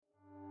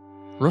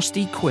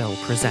Rusty Quill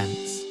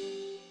presents.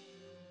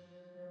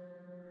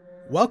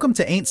 Welcome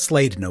to Ain't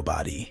Slayed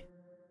Nobody.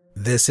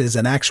 This is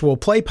an actual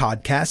play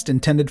podcast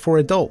intended for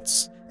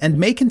adults and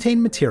may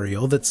contain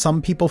material that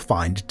some people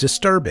find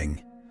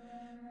disturbing.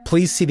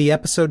 Please see the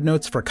episode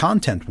notes for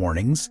content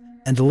warnings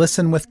and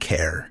listen with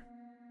care.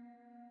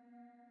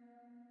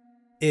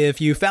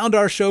 If you found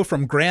our show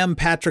from Graham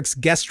Patrick's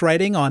guest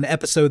writing on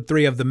episode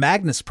 3 of the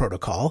Magnus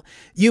Protocol,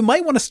 you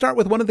might want to start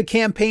with one of the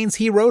campaigns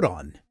he wrote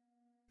on.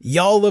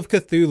 Y'all of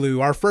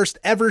Cthulhu, our first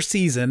ever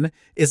season,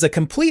 is a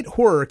complete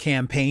horror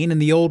campaign in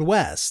the Old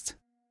West.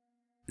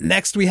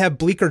 Next we have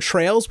Bleaker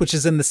Trails, which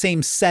is in the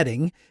same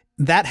setting.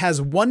 That has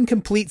one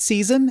complete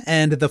season,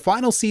 and the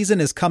final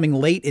season is coming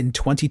late in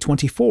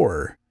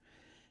 2024.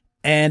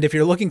 And if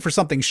you're looking for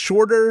something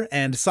shorter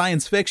and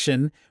science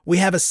fiction, we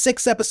have a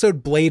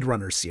 6-episode Blade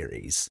Runner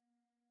series.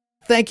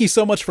 Thank you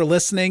so much for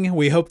listening.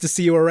 We hope to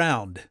see you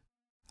around.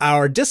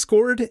 Our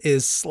Discord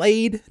is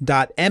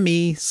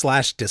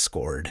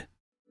slade.me/discord.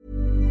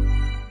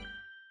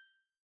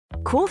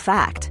 Cool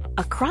fact,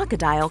 a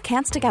crocodile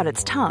can't stick out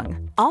its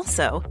tongue.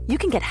 Also, you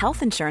can get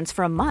health insurance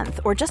for a month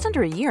or just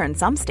under a year in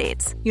some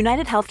states.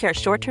 United Healthcare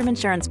short-term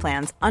insurance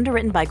plans,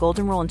 underwritten by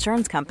Golden Rule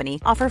Insurance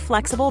Company, offer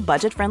flexible,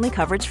 budget-friendly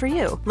coverage for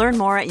you. Learn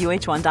more at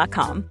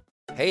uh1.com.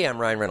 Hey, I'm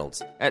Ryan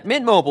Reynolds. At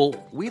Mint Mobile,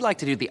 we like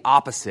to do the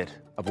opposite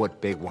of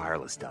what Big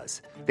Wireless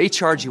does. They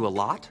charge you a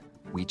lot,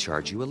 we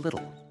charge you a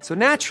little. So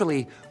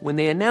naturally, when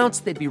they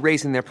announced they'd be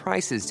raising their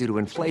prices due to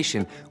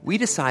inflation, we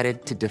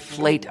decided to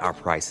deflate our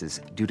prices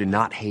due to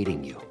not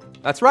hating you.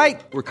 That's right.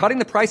 We're cutting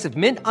the price of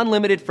Mint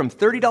Unlimited from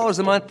 $30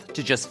 a month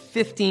to just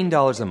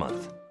 $15 a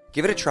month.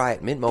 Give it a try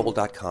at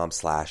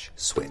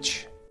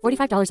mintmobile.com/switch.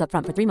 $45 up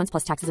front for 3 months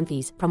plus taxes and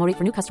fees. Promo rate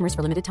for new customers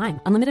for limited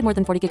time. Unlimited more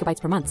than 40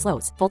 gigabytes per month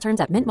slows. Full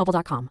terms at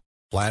mintmobile.com.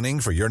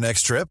 Planning for your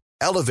next trip?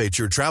 Elevate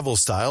your travel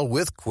style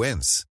with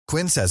Quince.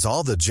 Quince has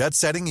all the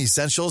jet-setting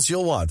essentials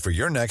you'll want for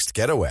your next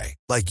getaway,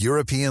 like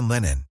European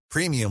linen,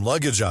 premium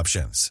luggage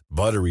options,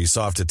 buttery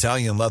soft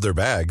Italian leather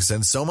bags,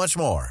 and so much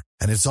more.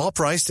 And it's all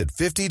priced at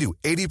 50 to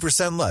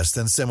 80% less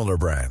than similar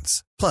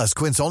brands. Plus,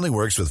 Quince only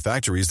works with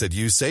factories that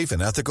use safe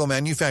and ethical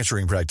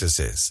manufacturing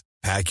practices.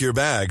 Pack your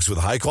bags with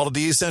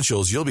high-quality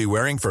essentials you'll be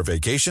wearing for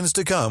vacations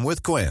to come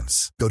with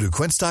Quince. Go to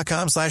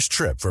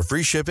quince.com/trip for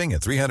free shipping and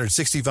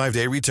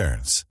 365-day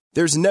returns.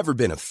 There's never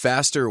been a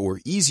faster or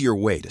easier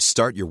way to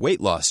start your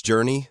weight loss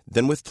journey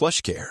than with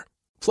PlushCare.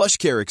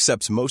 PlushCare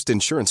accepts most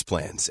insurance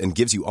plans and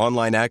gives you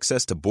online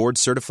access to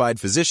board-certified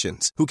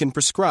physicians who can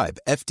prescribe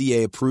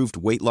FDA-approved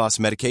weight loss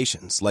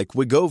medications like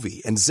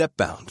Wegovy and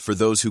Zepbound for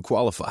those who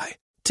qualify.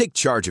 Take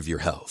charge of your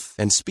health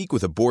and speak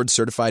with a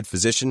board-certified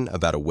physician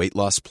about a weight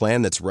loss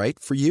plan that's right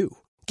for you.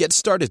 Get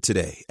started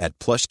today at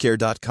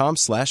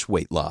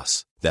plushcare.com/weight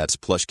loss. That's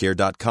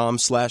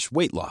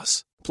plushcare.com/weight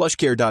loss.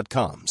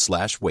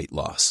 plushcare.com/weight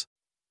loss.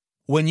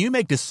 When you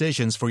make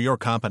decisions for your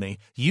company,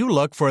 you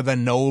look for the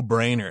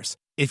no-brainers.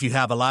 If you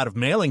have a lot of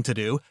mailing to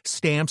do,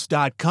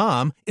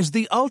 Stamps.com is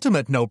the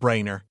ultimate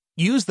no-brainer.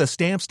 Use the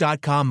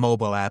Stamps.com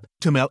mobile app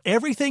to mail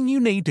everything you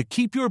need to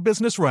keep your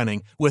business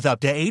running with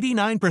up to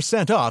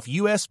 89% off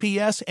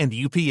USPS and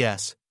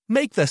UPS.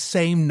 Make the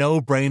same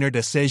no-brainer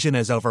decision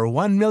as over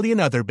 1 million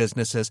other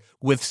businesses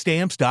with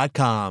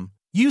Stamps.com.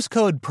 Use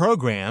code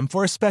PROGRAM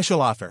for a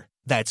special offer.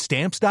 That's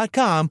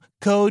Stamps.com,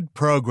 code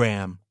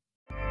PROGRAM.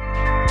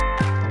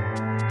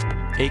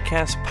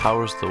 Acast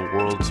powers the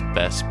world's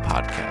best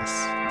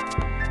podcasts.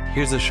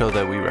 Here's a show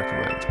that we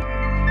recommend.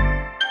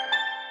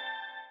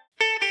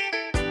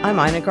 I'm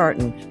Ina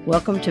Garten.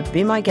 Welcome to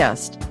Be My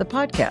Guest, the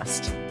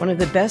podcast. One of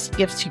the best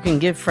gifts you can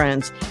give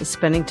friends is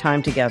spending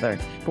time together.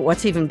 But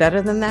what's even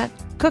better than that?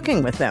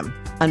 Cooking with them.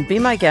 On Be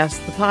My Guest,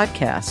 the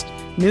podcast,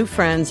 new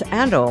friends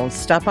and old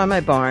stop by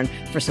my barn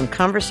for some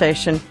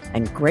conversation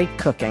and great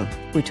cooking.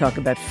 We talk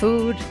about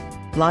food,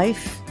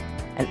 life,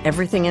 and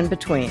everything in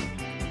between.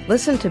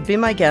 Listen to Be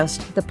My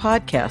Guest, the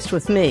podcast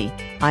with me,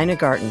 Ina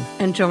Garten,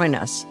 and join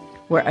us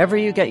wherever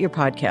you get your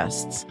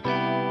podcasts.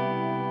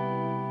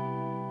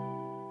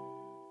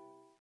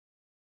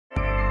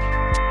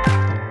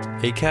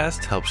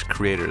 Acast helps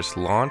creators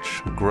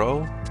launch,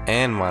 grow,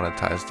 and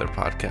monetize their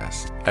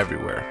podcasts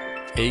everywhere.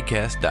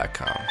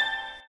 Acast.com.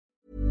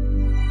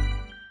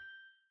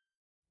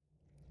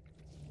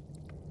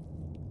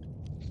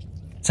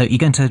 So you're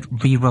going to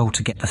re-roll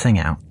to get the thing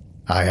out?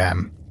 I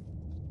am.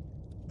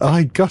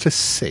 I got a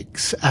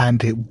 6,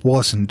 and it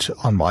wasn't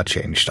on my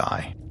change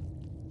die.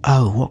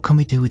 Oh, what can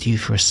we do with you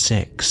for a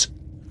 6?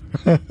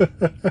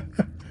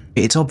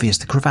 It's obvious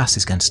the crevasse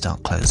is going to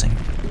start closing.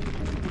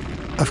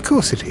 Of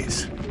course it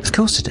is. Of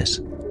course it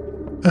is.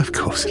 Of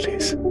course it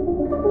is.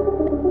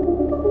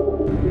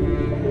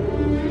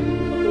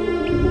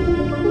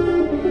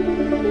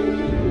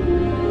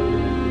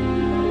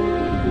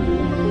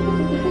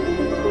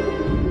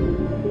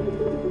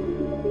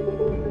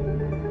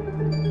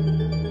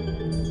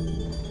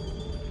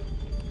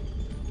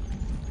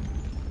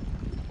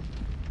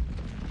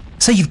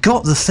 So you've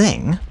got the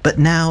thing, but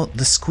now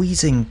the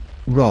squeezing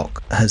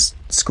rock has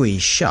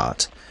squeezed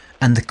shut,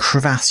 and the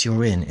crevasse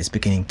you're in is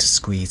beginning to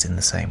squeeze in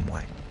the same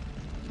way.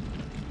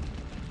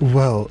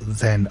 Well,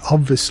 then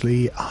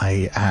obviously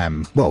I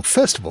am, well,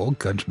 first of all,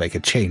 going to make a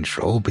change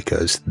roll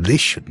because this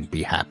shouldn't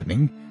be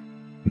happening.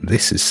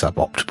 This is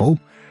suboptimal.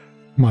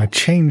 My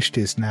changed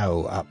is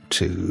now up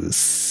to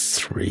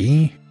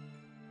 3.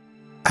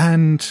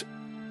 And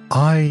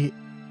I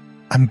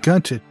am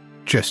going to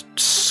just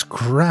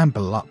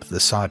scramble up the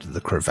side of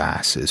the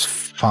crevasse as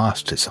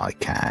fast as I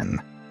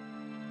can.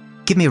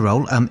 Give me a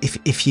roll.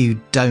 If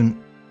you don't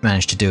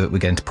manage to do it, we're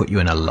going to put you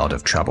in a lot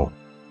of trouble.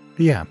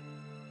 Yeah.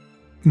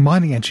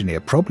 Mining engineer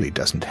probably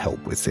doesn't help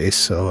with this,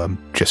 so I'm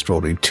just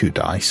rolling 2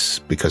 dice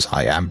because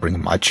I am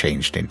bringing my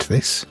changed into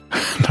this.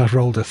 And I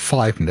rolled a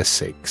 5 and a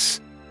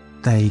 6.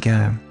 There you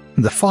go.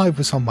 The 5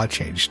 was on my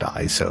changed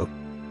die, so...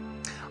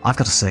 I've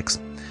got a 6.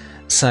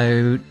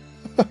 So...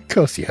 Of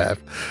course you have.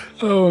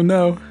 Oh,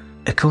 no.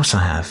 Of course I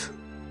have.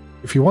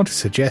 If you want a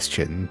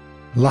suggestion,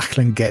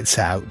 Lachlan gets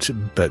out,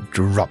 but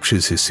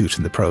ruptures his suit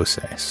in the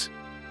process.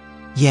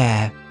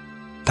 Yeah,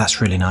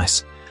 that's really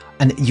nice.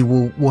 And you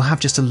will have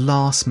just a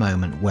last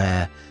moment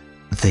where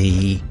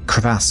the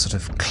crevasse sort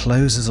of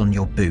closes on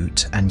your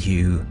boot and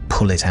you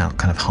pull it out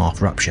kind of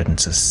half ruptured and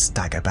sort of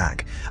stagger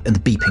back. And the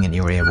beeping in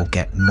your ear will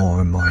get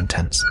more and more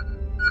intense.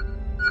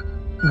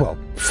 Well,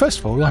 first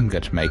of all, I'm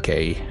going to make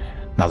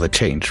another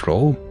change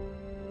roll.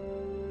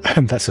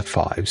 And that's a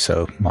 5,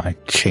 so my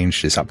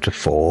change is up to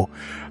 4.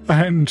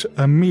 And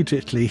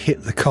immediately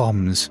hit the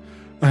comms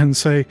and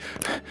say,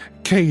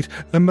 Cade,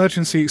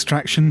 emergency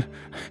extraction.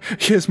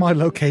 Here's my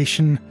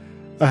location.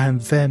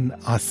 And then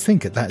I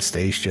think at that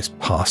stage just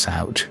pass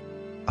out.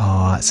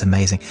 Oh, that's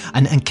amazing.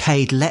 And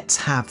Cade, let's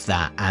have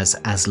that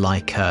as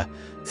like a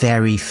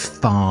very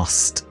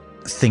fast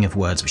thing of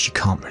words which you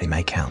can't really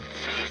make out.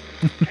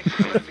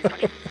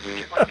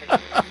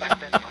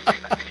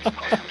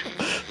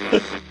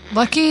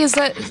 Lucky, is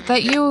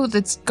that you?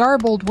 That's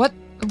garbled.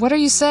 What are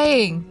you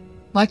saying?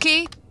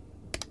 Lucky?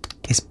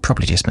 He's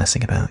probably just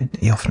messing about.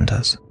 He often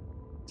does.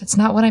 That's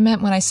not what I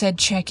meant when I said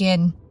check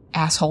in,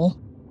 asshole.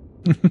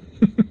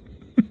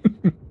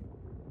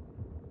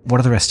 What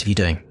are the rest of you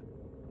doing?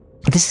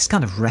 This is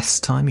kind of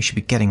rest time. You should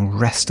be getting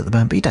rest at the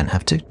moment, but you don't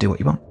have to. Do what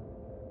you want.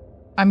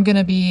 I'm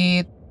gonna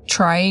be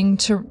trying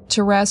to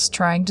rest,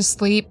 trying to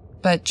sleep,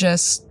 but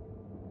just...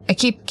 I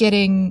keep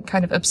getting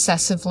kind of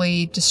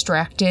obsessively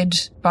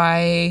distracted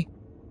by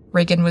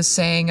Reagan was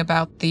saying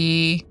about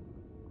the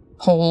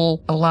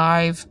whole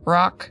alive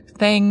rock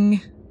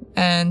thing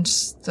and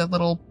the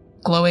little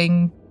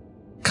glowing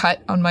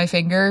cut on my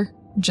finger.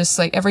 Just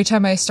like every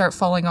time I start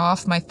falling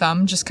off, my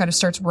thumb just kind of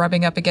starts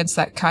rubbing up against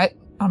that cut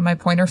on my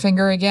pointer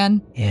finger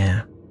again.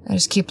 Yeah. I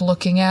just keep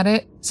looking at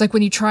it. It's like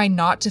when you try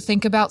not to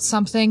think about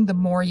something, the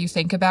more you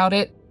think about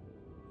it.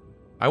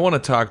 I want to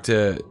talk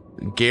to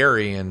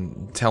Gary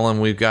and tell him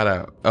we've got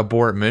to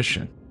abort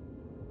mission.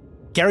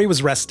 Gary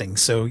was resting,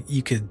 so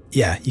you could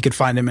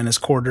find him in his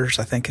quarters,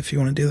 I think, if you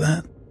want to do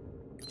that.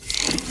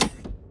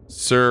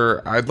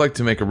 Sir, I'd like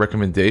to make a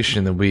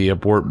recommendation that we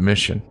abort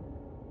mission.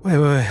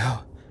 Wait.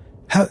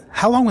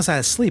 How long was I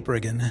asleep,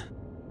 Reagan?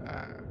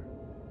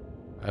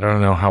 I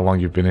don't know how long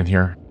you've been in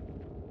here.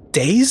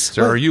 Days?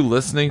 Sir, are you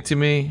listening to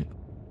me?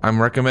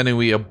 I'm recommending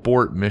we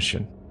abort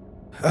mission.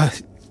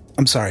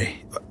 I'm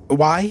sorry.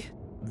 Why?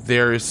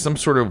 There is some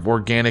sort of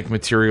organic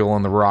material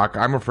on the rock.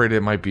 I'm afraid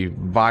it might be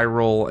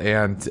viral,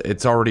 and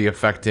it's already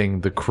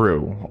affecting the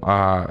crew.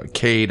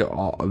 Cade,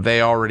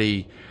 they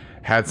already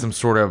had some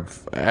sort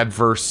of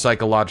adverse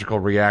psychological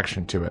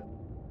reaction to it.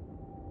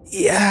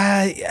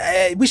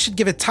 Yeah, we should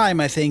give it time,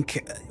 I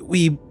think.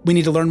 We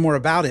need to learn more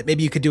about it.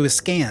 Maybe you could do a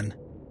scan.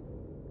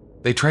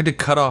 They tried to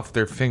cut off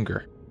their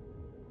finger.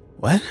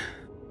 What?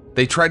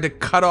 They tried to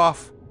cut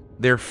off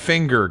their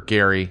finger,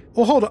 Gary.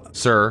 Well, hold on.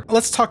 Sir.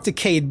 Let's talk to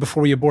Cade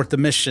before we abort the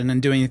mission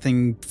and do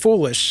anything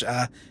foolish.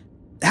 How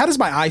does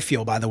my eye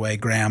feel, by the way,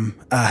 Graham,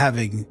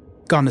 having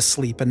gone to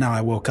sleep and now I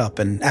woke up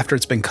and after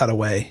it's been cut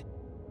away?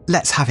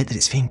 Let's have it that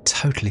it's feeling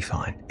totally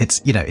fine.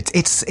 It's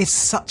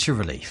such a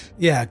relief.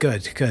 Yeah,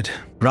 good.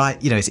 Right,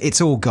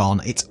 it's all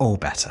gone. It's all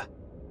better.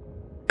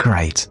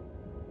 Great.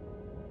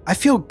 I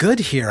feel good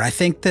here. I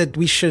think that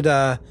we should,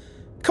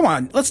 come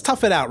on, let's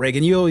tough it out,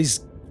 Reagan. You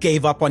always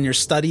gave up on your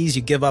studies.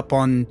 You give up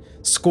on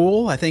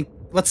school. I think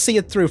let's see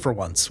it through for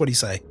once. What do you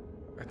say?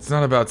 It's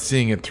not about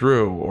seeing it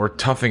through or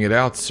toughing it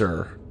out,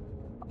 sir.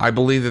 I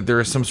believe that there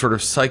is some sort of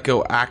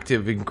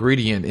psychoactive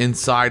ingredient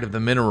inside of the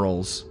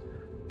minerals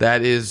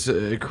that is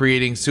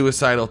creating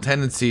suicidal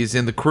tendencies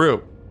in the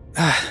crew.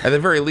 At the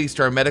very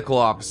least, our medical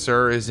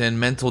officer is in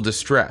mental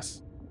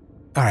distress.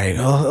 All right,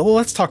 well,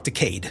 let's talk to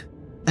Cade.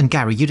 And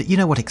Gary, you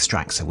know what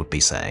Extractor would be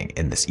saying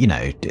in this,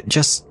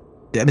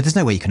 there's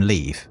no way you can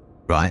leave,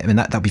 right? I mean,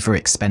 that'd be very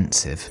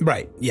expensive.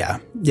 Right, yeah,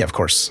 of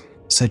course.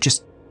 So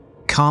just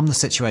calm the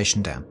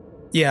situation down.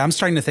 Yeah, I'm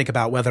starting to think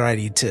about whether I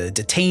need to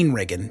detain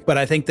Reagan, but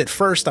I think that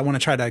first I want to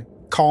try to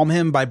calm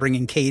him by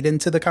bringing Cade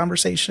into the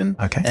conversation.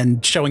 Okay.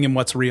 And showing him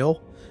what's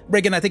real.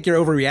 Reagan, I think you're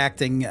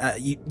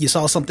overreacting. You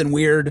saw something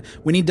weird.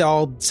 We need to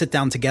all sit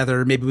down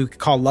together. Maybe we could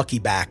call Lucky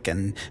back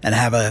and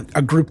have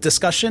a group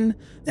discussion.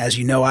 As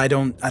you know, I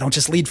don't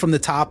just lead from the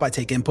top. I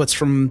take inputs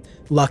from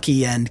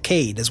Lucky and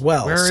Cade as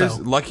well. Where is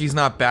Lucky's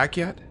not back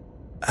yet?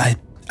 I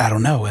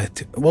don't know.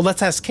 Well,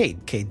 let's ask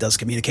Cade. Cade does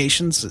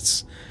communications.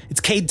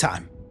 It's Cade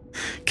time.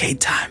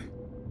 Cade time.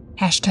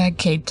 Hashtag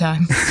Cade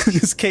time.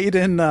 Is Cade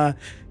in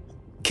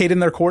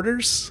their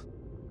quarters?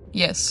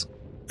 Yes.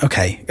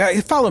 Okay.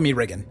 Follow me,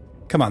 Riggin.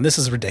 Come on, this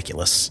is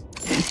ridiculous.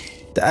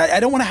 I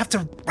don't want to have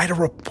to write a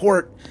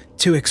report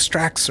to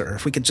Extraxer.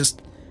 If we could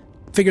just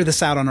figure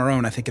this out on our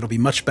own, I think it'll be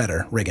much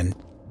better, Riggin.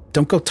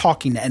 Don't go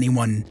talking to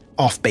anyone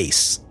off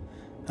base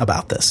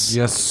about this.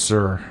 Yes,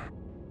 sir.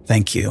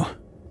 Thank you.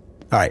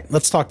 All right,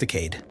 let's talk to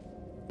Cade.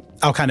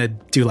 I'll kind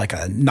of do like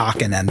a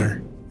knock and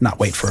enter, not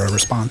wait for a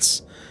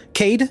response.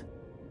 Cade?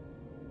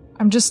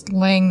 I'm just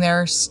laying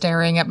there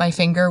staring at my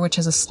finger, which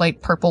has a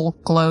slight purple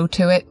glow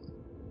to it,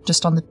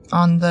 just on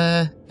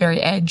the very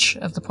edge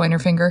of the pointer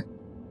finger.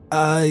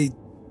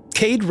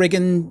 Cade,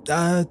 Riggin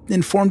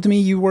informed me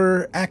you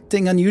were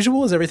acting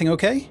unusual. Is everything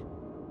okay?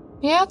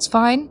 Yeah, it's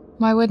fine.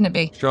 Why wouldn't it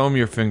be? Show him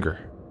your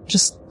finger.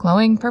 Just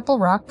glowing purple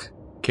rock.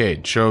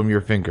 Cade, show him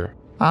your finger.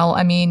 Well,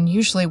 I mean,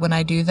 usually when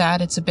I do that,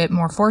 it's a bit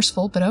more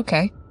forceful, but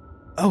okay.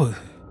 Oh,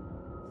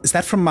 is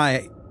that from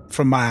my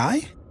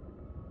eye?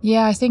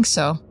 Yeah, I think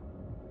so.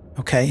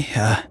 Okay,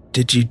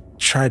 did you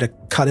try to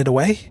cut it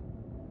away?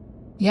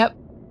 Yep.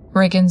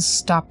 Riggin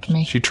stopped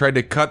me. She tried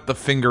to cut the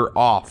finger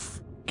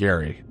off,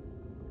 Gary.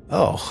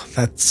 Oh,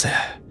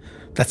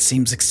 that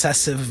seems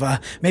excessive.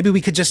 Maybe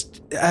we could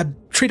just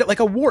treat it like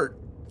a wart.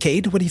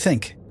 Cade, what do you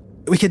think?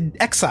 We could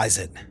excise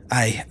it.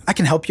 I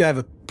can help you. I have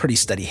a pretty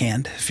steady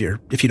hand if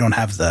you don't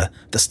have the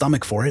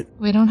stomach for it.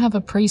 We don't have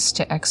a priest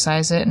to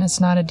excise it, and it's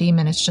not a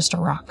demon, it's just a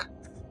rock.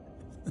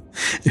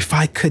 If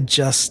I could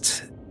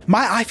just...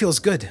 My eye feels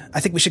good. I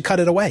think we should cut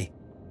it away.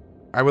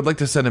 I would like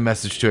to send a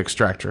message to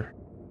Extractor.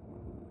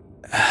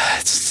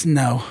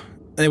 No.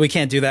 We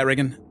can't do that,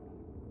 Riggin.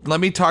 Let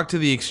me talk to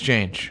the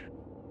exchange.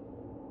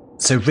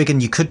 So, Riggin,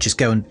 you could just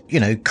go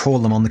and, call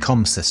them on the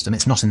comms system.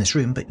 It's not in this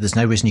room, but there's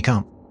no reason you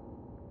can't.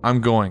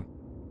 I'm going.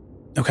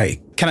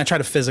 Okay, can I try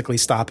to physically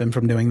stop him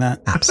from doing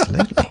that?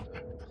 Absolutely.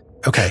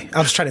 Okay,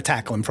 I'll just try to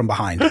tackle him from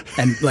behind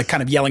and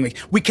kind of yelling, like,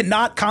 we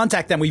cannot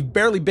contact them. We've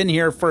barely been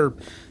here for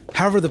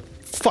however the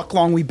fuck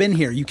long we've been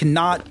here. You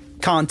cannot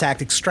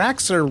contact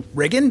Extraxer,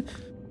 Riggin.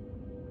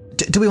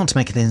 Do we want to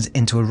make it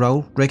into a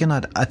roll, Riggin?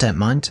 I don't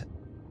mind.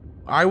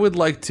 I would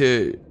like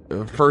to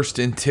first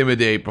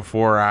intimidate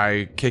before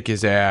I kick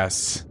his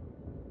ass.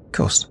 Of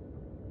course.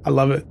 I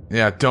love it.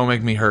 Yeah, don't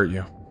make me hurt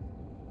you.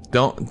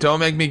 Don't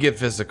make me get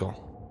physical.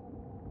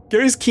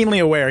 Gary's keenly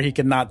aware he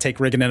cannot take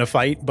Riggin in a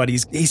fight, but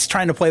he's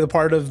trying to play the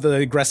part of the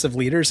aggressive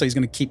leader, so he's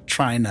going to keep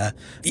trying to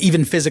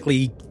even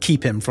physically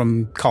keep him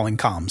from calling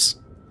comms,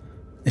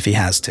 if he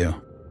has to.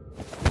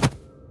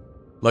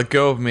 Let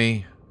go of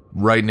me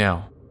right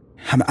now.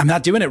 I'm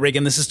not doing it,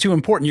 Riggin. This is too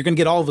important. You're going to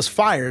get all of us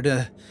fired.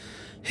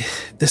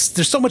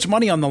 There's so much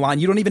money on the line.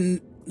 You don't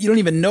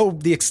even know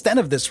the extent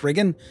of this,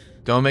 Riggin.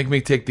 Don't make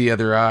me take the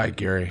other eye,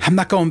 Gary. I'm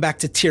not going back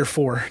to tier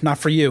 4. Not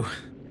for you.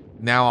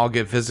 Now I'll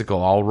get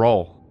physical. I'll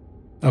roll.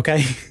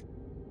 Okay.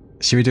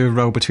 Should we do a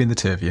roll between the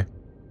two of you?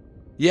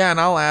 Yeah, and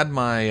I'll add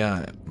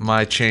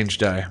my change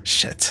die.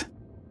 Shit.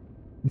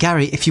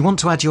 Gary, if you want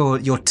to add your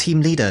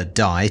team leader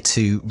die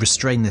to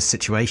restrain this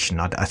situation,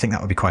 I think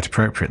that would be quite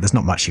appropriate. There's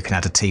not much you can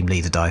add a team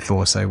leader die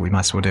for, so we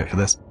might as well do it for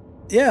this.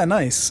 Yeah,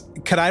 nice.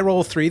 Could I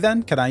roll 3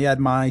 then? Could I add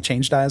my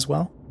change die as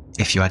well?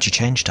 If you add your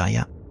change die,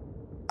 yeah.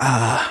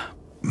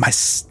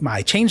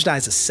 My change die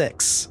is a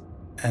 6,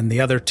 and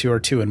the other 2 are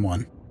 2 and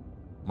 1.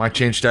 My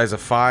change die is a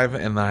 5,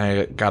 and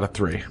I got a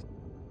 3.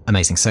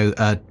 Amazing. So,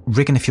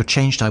 Riggin, if your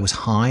change die was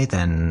high,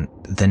 then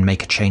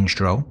make a changed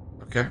roll.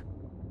 Okay.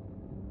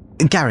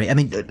 Gary, I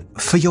mean,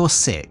 for your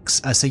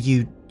 6, so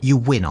you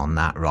win on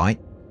that, right?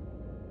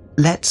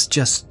 Let's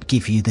just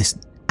give you this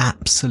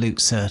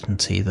absolute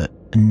certainty that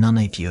none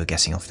of you are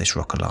getting off this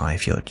rock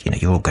alive. You're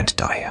all going to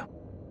die here.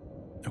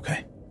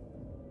 Okay.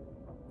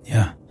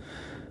 Yeah.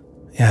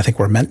 Yeah, I think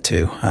we're meant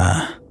to.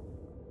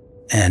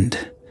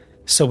 And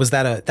so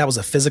that was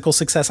a physical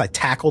success? I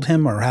tackled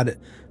him, or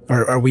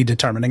are we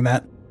determining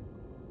that?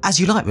 As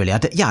you like, really. I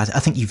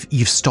think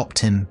you've stopped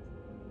him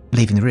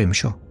leaving the room,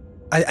 sure.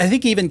 I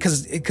think even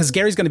because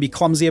Gary's going to be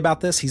clumsy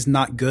about this, he's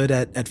not good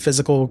at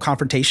physical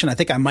confrontation. I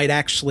think I might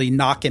actually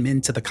knock him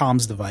into the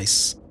comms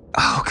device.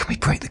 Oh, can we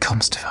break the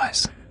comms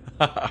device?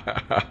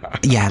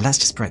 Yeah, let's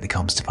just break the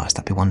comms device.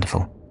 That'd be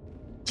wonderful.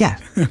 Yeah.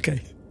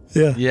 Okay.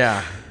 Yeah.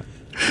 Yeah.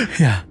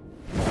 Yeah.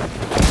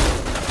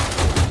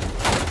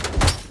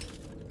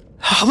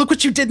 Oh, look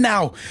what you did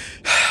now.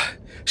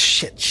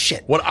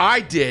 Shit. What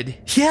I did?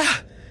 Yeah.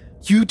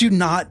 You do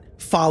not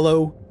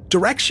follow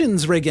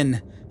directions,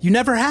 Riggin. You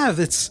never have.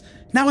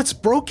 Now it's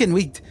broken.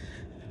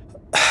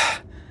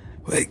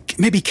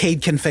 Maybe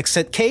Cade can fix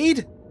it.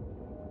 Cade?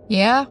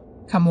 Yeah?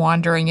 Come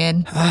wandering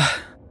in.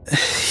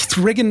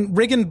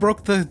 Riggin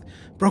broke the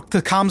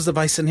comms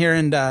device in here,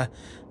 and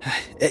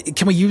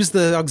Can we use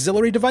the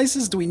auxiliary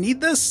devices? Do we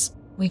need this?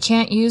 We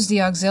can't use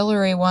the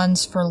auxiliary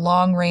ones for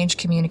long-range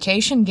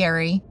communication,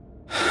 Gary.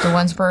 The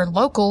ones for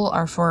local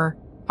are for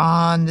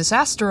on this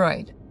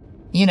asteroid.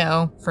 You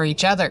know, for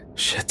each other.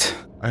 Shit.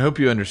 I hope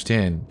you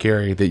understand,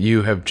 Gary, that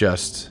you have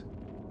just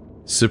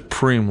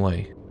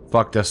supremely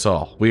fucked us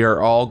all. We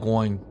are all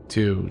going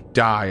to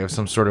die of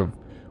some sort of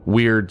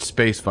weird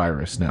space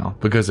virus now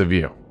because of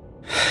you.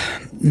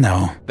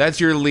 No. That's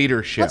your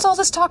leadership. What's all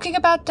this talking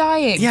about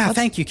dying? Yeah,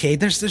 thank you,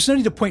 Cade. There's no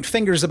need to point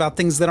fingers about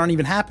things that aren't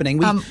even happening.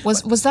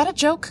 Was that a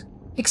joke?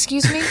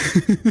 Excuse me?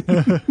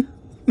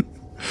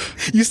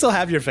 You still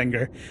have your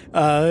finger.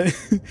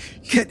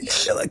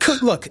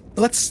 Look,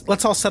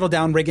 let's all settle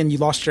down, Riggin. You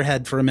lost your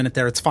head for a minute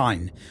there. It's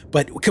fine.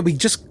 But could we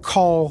just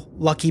call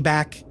Lucky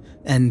back?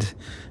 And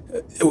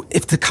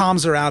if the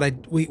comms are out,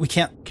 we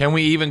can't... Can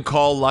we even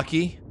call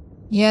Lucky?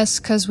 Yes,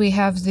 because we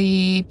have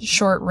the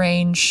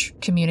short-range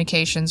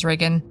communications,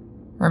 Riggin.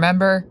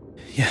 Remember?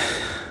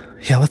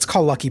 Yeah, let's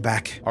call Lucky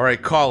back. All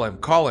right, call him.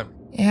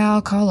 Yeah,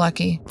 I'll call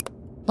Lucky.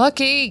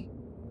 Lucky!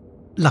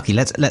 Lucky,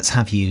 let's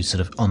have you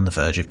sort of on the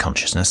verge of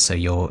consciousness. So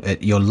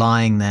you're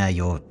lying there.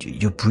 You're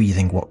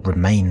breathing what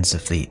remains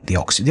of the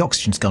oxygen. The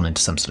oxygen's gone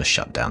into some sort of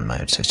shutdown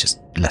mode, so it's just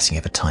letting you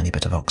have a tiny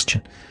bit of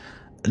oxygen.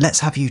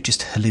 Let's have you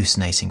just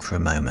hallucinating for a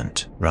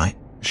moment, right?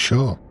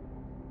 Sure.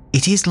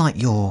 It is like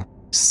you're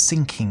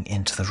sinking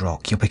into the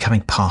rock. You're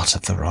becoming part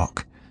of the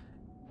rock.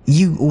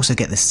 You also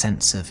get this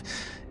sense of,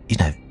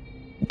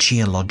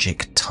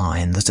 geologic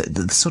time,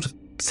 the sort of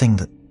thing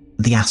that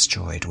the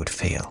asteroid would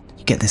feel.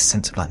 You get this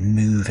sense of like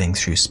moving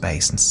through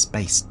space and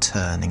space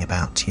turning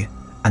about you.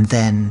 And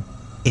then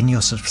in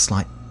your sort of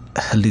slight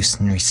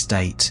hallucinatory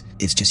state,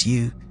 it's just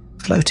you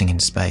floating in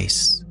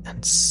space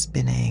and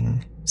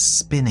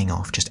spinning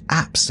off, just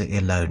absolutely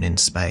alone in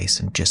space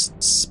and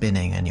just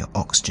spinning, and your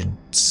oxygen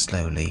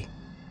slowly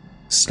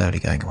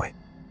going away.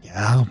 Yeah,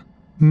 I'll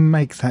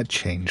make that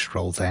change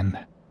roll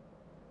then.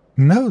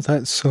 No,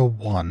 that's a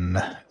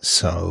 1,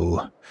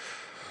 so...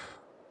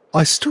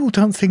 I still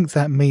don't think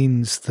that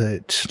means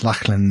that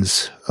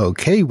Lachlan's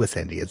okay with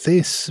any of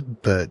this,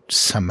 but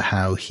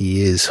somehow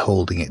he is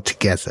holding it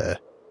together.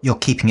 You're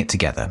keeping it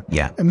together,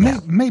 yeah.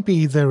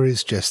 Maybe there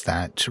is just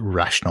that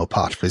rational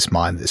part of his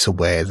mind that's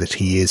aware that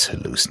he is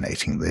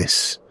hallucinating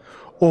this,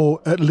 or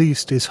at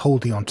least is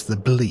holding on to the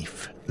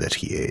belief that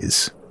he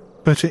is.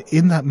 But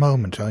in that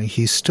moment,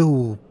 he's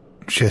still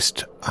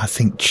just, I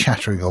think,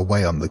 chattering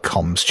away on the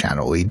comms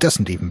channel. He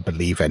doesn't even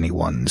believe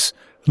anyone's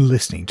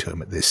listening to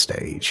him at this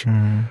stage.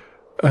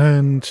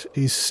 And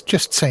he's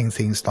just saying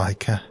things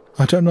like,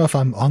 I don't know if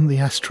I'm on the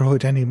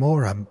asteroid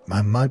anymore.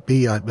 I might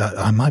be.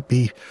 I might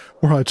be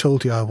where I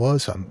told you I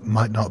was. I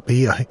might not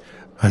be. At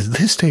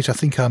this stage, I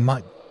think I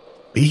might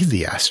be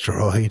the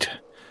asteroid.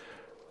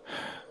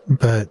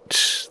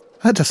 But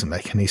that doesn't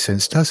make any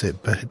sense, does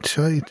it? But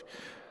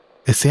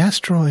if the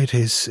asteroid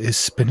is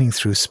spinning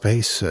through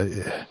space,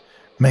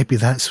 maybe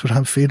that's what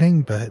I'm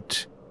feeling.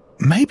 But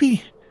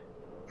maybe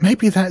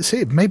that's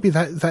it. Maybe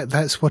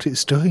that's what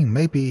it's doing.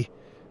 Maybe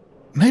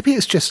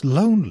it's just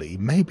lonely.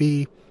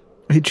 Maybe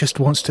it just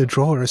wants to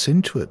draw us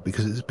into it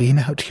because it's been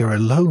out here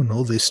alone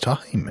all this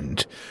time,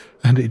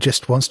 and it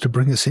just wants to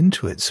bring us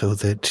into it so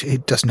that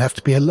it doesn't have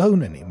to be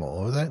alone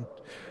anymore.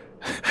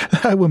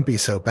 That wouldn't be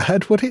so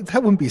bad, would it?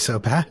 That wouldn't be so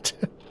bad.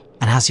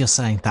 And as you're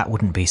saying that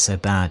wouldn't be so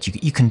bad,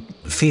 you can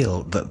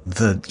feel that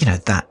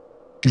that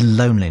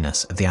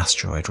loneliness of the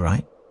asteroid,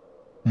 right?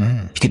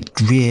 You could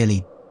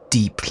really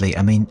deeply,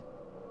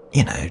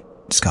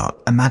 Scott,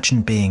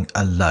 imagine being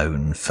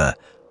alone for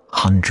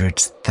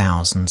hundreds,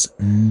 thousands,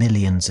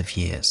 millions of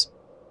years.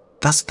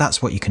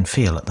 That's what you can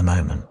feel at the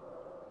moment.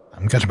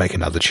 I'm going to make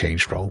another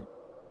change roll.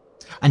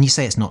 And you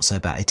say it's not so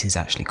bad. It is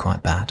actually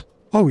quite bad.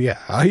 Oh, yeah.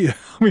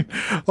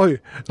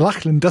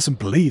 Lachlan doesn't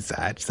believe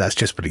that. That's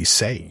just what he's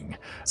saying.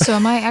 So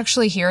am I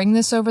actually hearing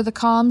this over the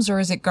comms, or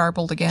is it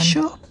garbled again?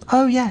 Sure.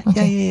 Oh, yeah.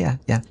 Okay.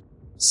 Yeah.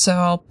 So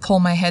I'll pull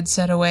my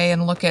headset away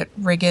and look at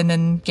Riggin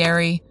and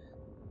Gary.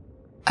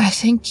 I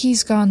think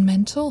he's gone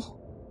mental.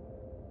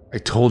 I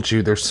told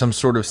you there's some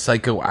sort of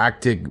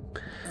psychoactive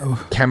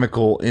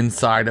chemical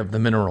inside of the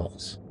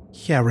minerals.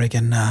 Yeah,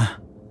 Riggin,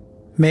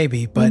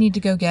 maybe, but... We need to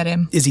go get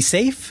him. Is he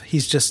safe?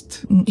 He's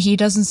just... He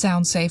doesn't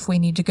sound safe. We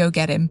need to go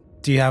get him.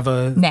 Do you have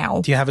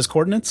Now. Do you have his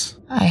coordinates?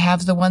 I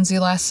have the ones he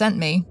last sent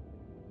me.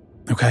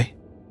 Okay.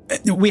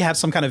 We have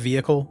some kind of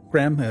vehicle,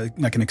 Graham?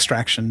 Like an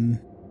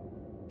extraction?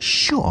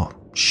 Sure.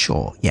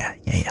 Yeah.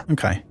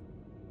 Okay.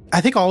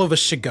 I think all of us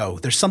should go.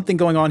 There's something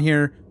going on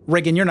here.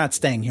 Riggin, you're not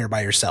staying here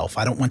by yourself.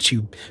 I don't want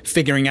you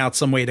figuring out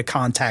some way to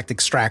contact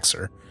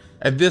Extraxor.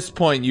 At this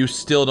point, you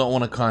still don't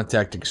want to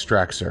contact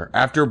Extraxor.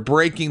 After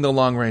breaking the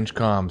long-range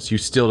comms, you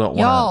still don't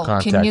want to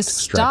contact Extraxor. Can you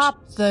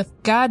stop the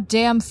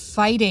goddamn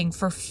fighting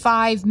for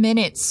 5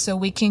 minutes so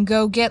we can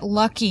go get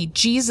Lucky?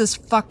 Jesus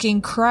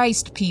fucking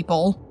Christ,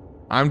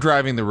 people. I'm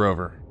driving the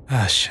rover.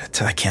 Ah,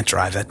 shit. I can't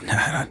drive it.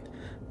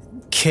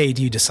 Cade,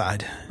 you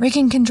decide.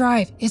 Riggin can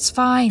drive. It's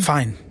fine.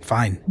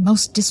 Fine.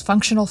 Most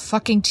dysfunctional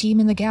fucking team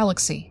in the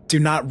galaxy. Do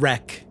not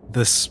wreck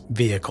this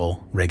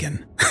vehicle,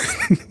 Riggin?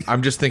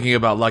 I'm just thinking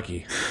about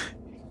Lucky.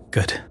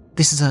 Good.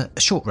 This is a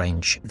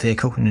short-range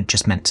vehicle, and it's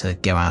just meant to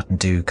go out and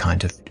do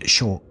kind of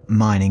short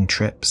mining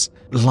trips.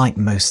 Like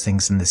most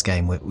things in this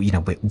game,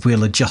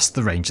 we'll adjust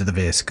the range of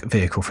the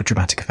vehicle for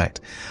dramatic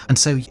effect. And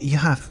so you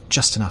have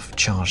just enough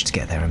charge to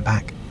get there and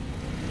back.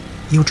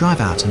 You'll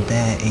drive out, and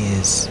there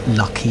is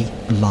Lucky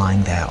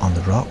lying there on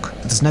the rock.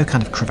 There's no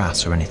kind of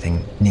crevasse or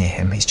anything near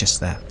him. He's just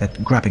there. They're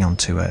grabbing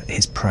onto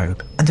his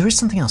probe. And there is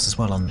something else as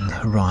well on the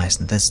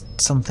horizon. There's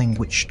something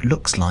which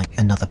looks like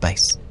another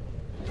base.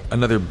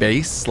 Another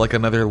base? Like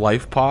another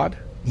life pod?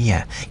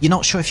 Yeah. You're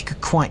not sure if you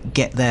could quite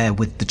get there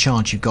with the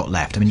charge you've got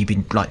left. I mean, you've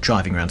been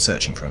driving around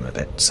searching for him a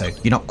bit, so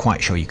you're not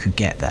quite sure you could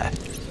get there.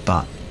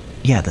 But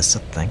yeah, there's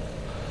something.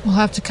 We'll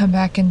have to come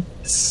back and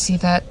see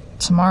that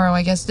tomorrow,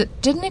 I guess.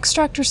 Didn't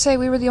Extractor say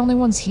we were the only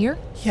ones here?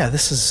 Yeah,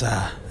 this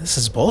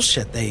is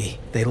bullshit.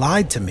 They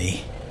lied to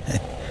me.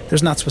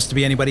 There's not supposed to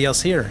be anybody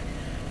else here.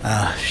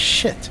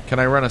 Shit. Can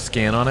I run a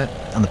scan on it?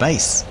 On the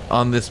base?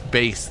 On this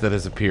base that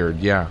has appeared,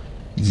 yeah.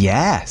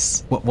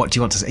 Yes. What do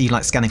you want to say? Are you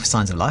like scanning for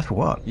signs of life or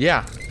what?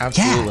 Yeah,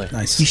 absolutely. Yeah.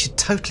 Nice. You should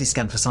totally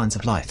scan for signs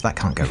of life. That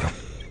can't go wrong.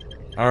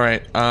 All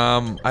right.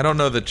 I don't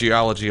know that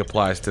geology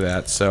applies to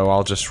that, so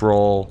I'll just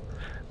roll.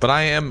 But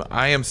I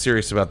am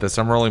serious about this.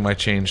 I'm rolling my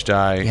change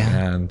die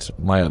and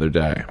my other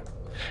die.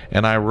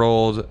 And I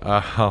rolled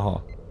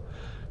a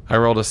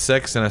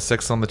 6 and a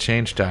 6 on the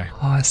change die.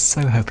 Oh, I was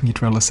so hoping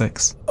you'd roll a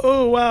 6.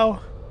 Oh, wow.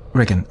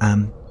 Riggin,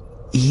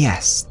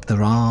 yes,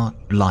 there are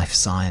life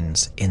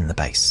signs in the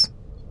base.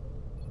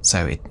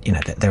 So,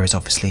 there is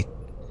obviously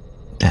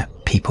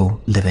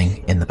people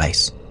living in the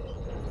base.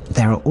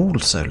 There are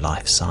also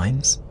life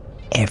signs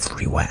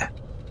everywhere.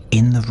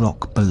 In the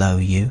rock below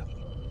you.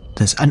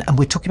 And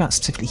we're talking about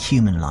specifically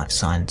human life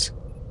signs,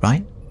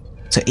 right?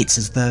 So it's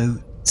as though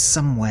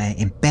somewhere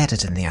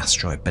embedded in the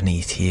asteroid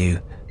beneath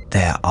you,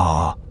 there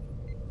are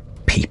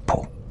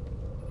people.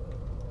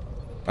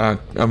 I'm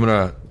going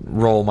to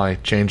roll my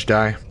change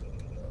die.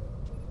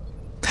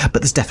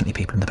 But there's definitely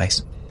people in the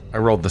base. I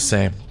rolled the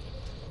same.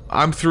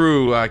 I'm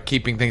through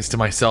keeping things to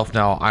myself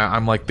now.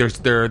 I'm like,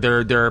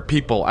 there are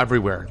people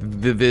everywhere.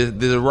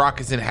 The rock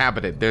is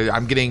inhabited.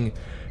 I'm getting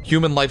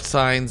human life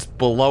signs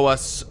below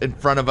us, in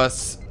front of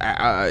us,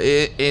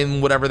 in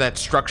whatever that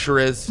structure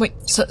is. Wait,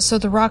 so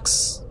the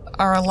rocks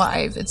are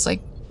alive? It's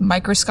like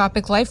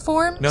microscopic life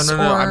forms? No.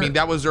 I mean,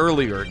 that was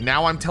earlier.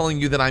 Now I'm telling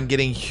you that I'm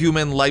getting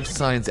human life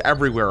signs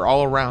everywhere,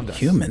 all around us.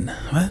 Human?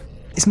 What?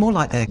 It's more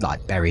like they're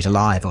like buried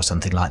alive or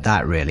something like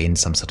that, really, in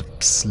some sort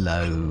of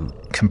slow,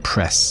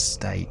 compressed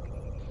state.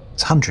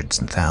 There's hundreds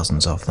and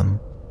thousands of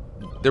them.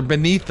 They're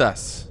beneath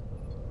us.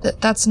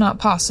 That's not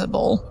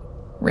possible,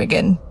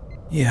 Riggin.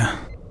 Yeah.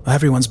 Well,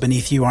 everyone's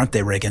beneath you, aren't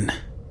they, Riggin?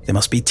 They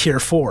must be tier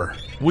 4.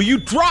 Will you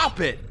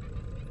drop it?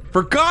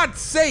 For God's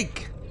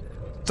sake!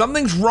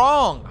 Something's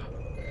wrong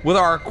with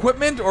our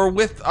equipment or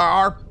with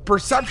our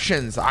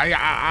perceptions.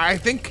 I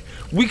think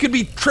we could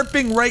be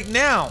tripping right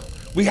now.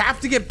 We have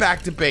to get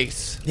back to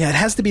base. Yeah, it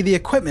has to be the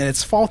equipment.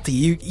 It's faulty.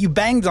 You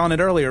banged on it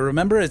earlier,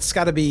 remember? It's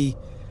got to be...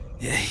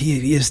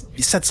 You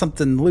set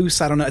something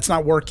loose. I don't know. It's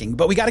not working,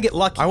 but we got to get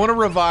Lucky. I want to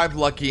revive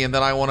Lucky, and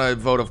then I want a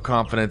vote of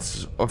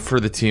confidence for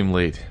the team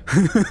lead.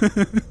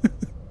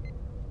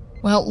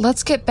 Well,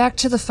 let's get back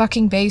to the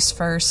fucking base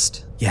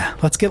first. Yeah,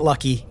 let's get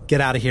Lucky,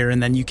 get out of here,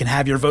 and then you can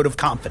have your vote of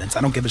confidence.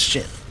 I don't give a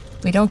shit.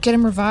 If we don't get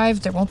him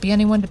revived, there won't be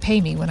anyone to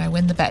pay me when I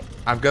win the bet.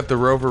 I've got the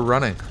rover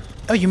running.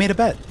 Oh, you made a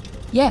bet?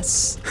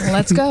 Yes. Well,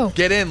 let's go.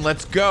 Get in.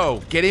 Let's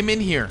go. Get him in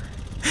here.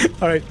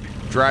 All right.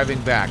 Driving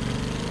back.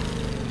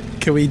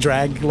 Can we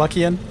drag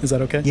Lucky in? Is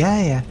that okay?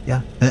 Yeah.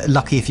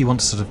 Lucky if you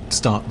want to sort of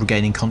start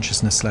regaining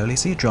consciousness slowly.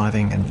 So you're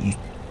driving and you're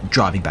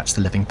driving back to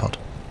the living pod.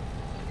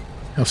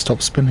 I'll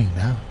stop spinning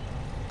now.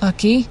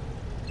 Lucky,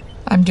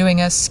 I'm doing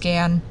a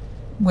scan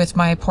with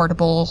my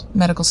portable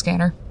medical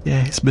scanner.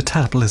 Yeah, his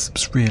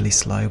metabolism's really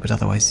slow, but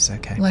otherwise he's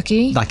okay.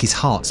 Lucky? Like his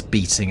heart's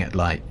beating at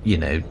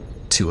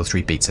 2 or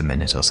 3 beats a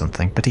minute or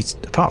something, but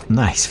apart from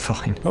that, he's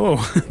fine. Oh,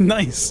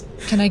 nice.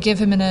 Can I give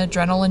him an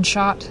adrenaline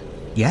shot?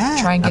 Yeah,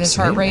 try and get absolutely. his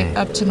heart rate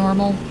up to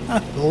normal.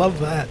 Love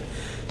that.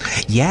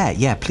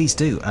 Yeah, please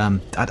do.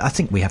 I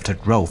think we have to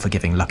roll for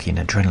giving Lucky an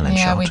adrenaline shot.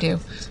 Yeah, we do.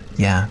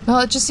 Yeah. Well,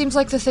 it just seems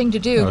like the thing to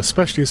do. Oh,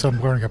 especially as I'm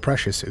wearing a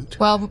pressure suit.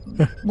 Well,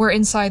 we're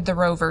inside the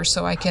rover,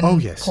 so I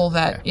can pull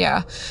that,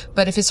 yeah.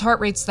 But if his heart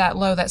rate's that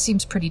low, that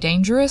seems pretty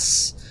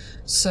dangerous.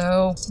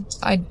 So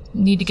I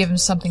need to give him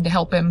something to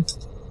help him.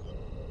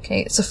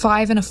 Okay, it's a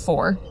 5 and a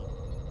 4.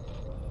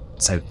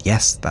 So,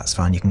 yes, that's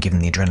fine. You can give him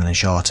the adrenaline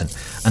shot.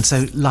 And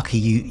so, Lucky,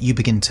 you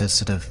begin to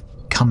sort of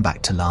come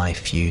back to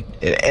life.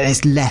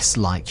 It's less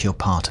like you're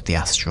part of the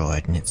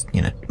asteroid, and it's,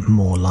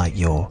 more like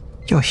you're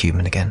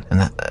human again. And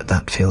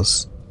that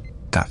feels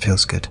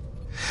good.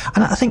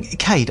 And I think,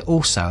 Cade,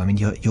 also, I mean,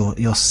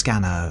 your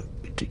scanner,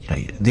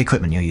 the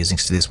equipment you're using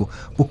to do this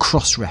will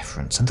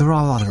cross-reference. And there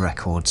are other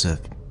records of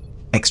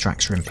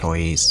Extractor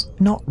employees,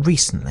 not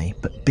recently,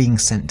 but being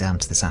sent down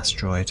to this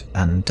asteroid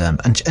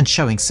and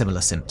showing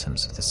similar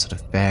symptoms of this sort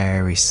of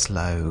very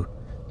slow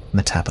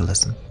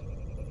metabolism.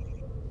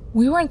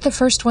 We weren't the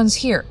first ones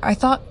here. I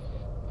thought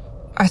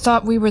I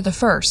thought we were the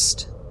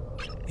first.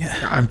 Yeah.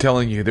 I'm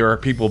telling you, there are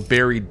people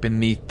buried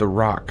beneath the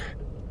rock.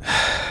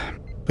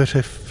 But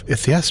if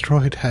the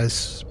asteroid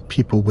has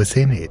people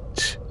within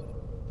it,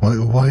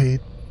 why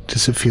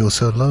does it feel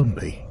so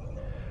lonely?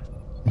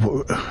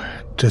 Why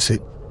does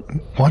it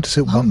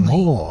want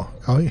more?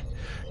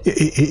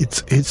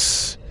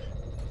 It's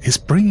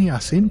bringing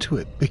us into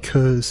it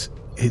because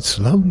it's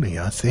lonely.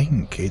 I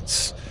think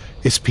it's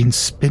been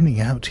spinning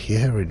out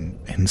here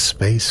in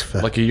space for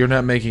Lucky, you're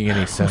not making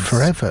any sense.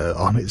 Forever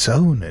on its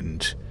own,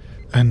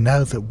 and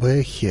now that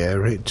we're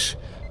here,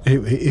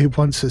 it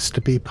wants us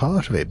to be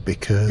part of it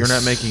because you're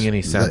not making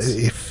any sense.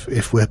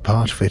 If we're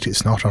part of it,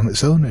 it's not on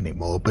its own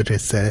anymore. But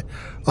if there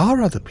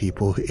are other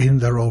people in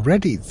there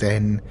already,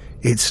 then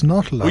it's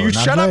not alone. Will you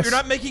shut up? You're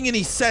not making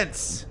any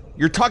sense.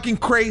 You're talking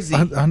crazy.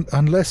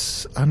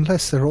 Unless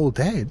they're all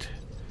dead.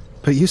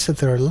 But you said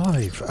they're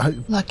alive.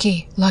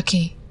 Lucky.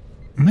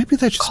 Maybe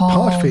they're just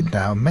part of it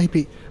now.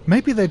 Maybe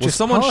they're just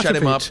someone part shut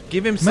of him it. up.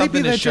 Give him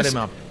something to shut him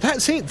up.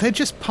 That's it. They're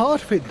just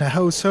part of it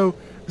now. So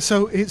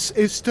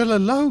it's still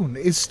alone.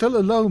 It's still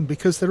alone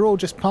because they're all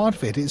just part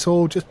of it. It's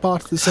all just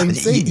part of the same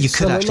thing. You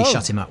could actually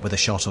shut him up with a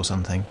shot or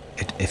something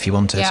if you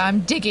wanted. Yeah,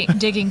 I'm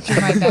digging through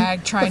my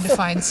bag trying to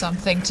find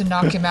something to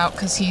knock him out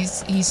because he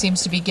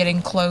seems to be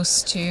getting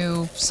close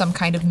to some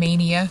kind of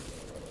mania.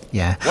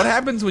 Yeah. What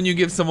happens when you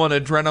give someone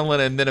adrenaline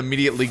and then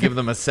immediately give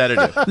them a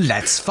sedative?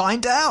 Let's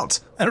find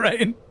out. All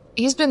right.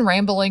 He's been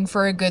rambling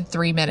for a good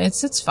 3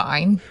 minutes. It's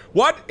fine.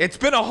 What? It's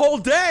been a whole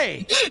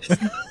day.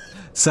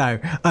 So,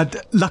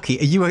 Lucky,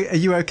 are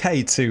you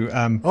okay to?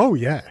 Oh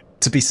yeah.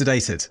 To be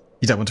sedated.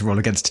 You don't want to roll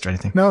against it or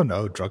anything.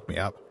 No, drug me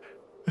up.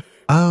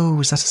 Oh,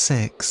 was that a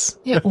 6?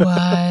 It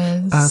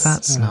was. Oh,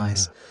 that's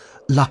nice.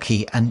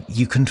 Lucky, and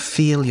you can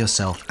feel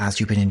yourself as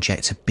you've been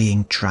injected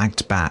being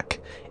dragged back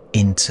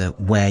into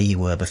where you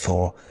were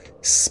before,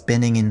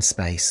 spinning in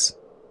space,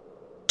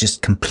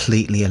 just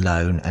completely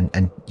alone,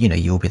 and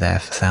you'll be there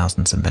for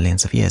thousands and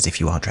millions of years if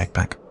you are dragged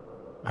back.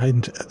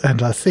 And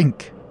I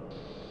think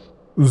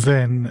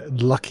then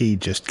Lucky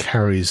just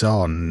carries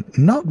on,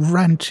 not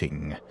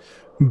ranting,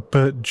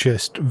 but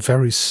just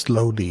very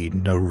slowly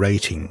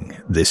narrating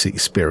this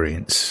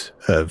experience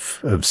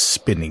of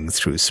spinning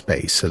through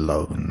space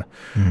alone.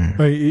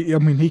 I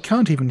mean, he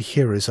can't even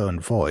hear his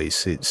own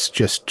voice. It's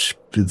just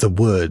the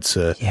words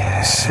are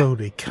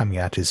slowly coming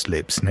at his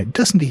lips, and it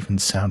doesn't even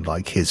sound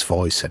like his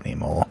voice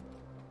anymore.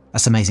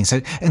 That's amazing.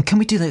 So, and can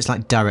we do this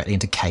like directly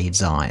into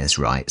Cade's eyes,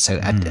 right? So,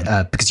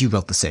 because you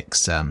rolled the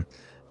 6,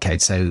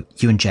 Cade, so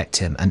you inject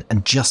him,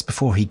 and just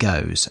before he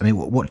goes, I mean,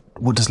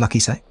 what does Lucky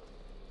say?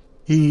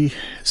 He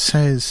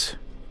says,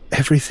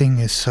 everything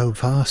is so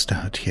vast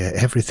out here.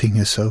 Everything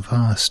is so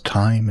vast.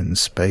 Time and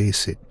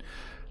space.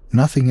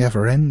 Nothing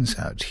ever ends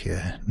out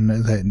here.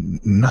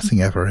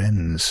 Nothing ever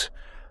ends.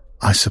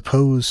 I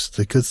suppose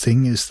the good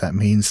thing is that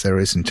means there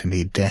isn't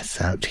any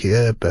death out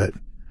here, but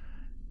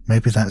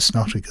maybe that's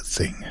not a good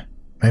thing.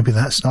 Maybe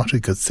that's not a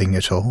good thing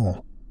at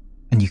all.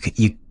 And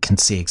you can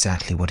see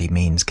exactly what he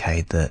means,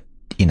 Cade, that,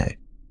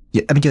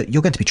 you're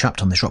going to be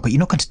trapped on this rock, but you're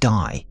not going to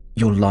die.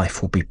 Your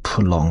life will be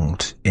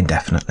prolonged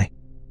indefinitely.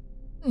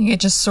 You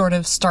just sort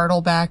of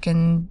startle back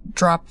and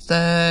drop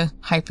the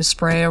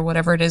hypospray or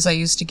whatever it is I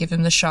used to give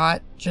him the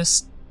shot,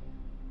 just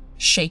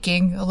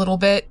shaking a little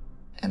bit.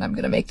 And I'm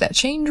going to make that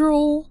change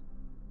roll.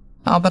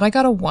 Oh, but I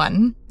got a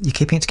 1. You're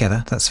keeping it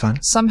together. That's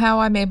fine. Somehow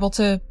I'm able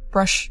to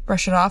brush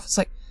it off. It's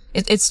like,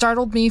 it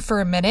startled me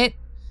for a minute,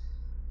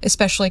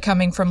 especially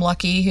coming from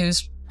Lucky,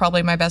 who's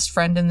probably my best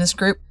friend in this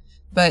group,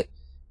 but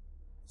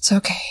it's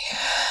okay.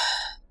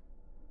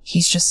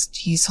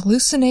 He's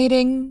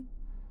hallucinating.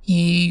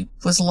 He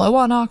was low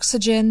on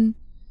oxygen.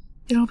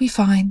 It'll be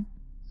fine.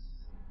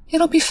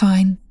 It'll be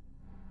fine.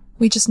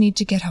 We just need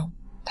to get home.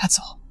 That's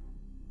all.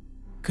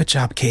 Good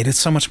job, Cade. It's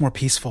so much more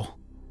peaceful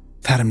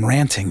without him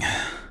ranting.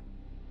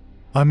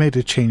 I made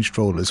a changed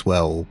roll as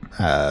well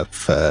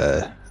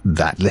for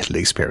that little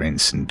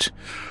experience, and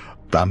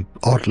I'm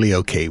oddly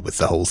okay with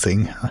the whole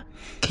thing.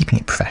 Keeping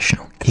it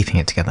professional. Keeping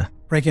it together.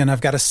 Reagan,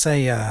 I've got to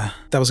say,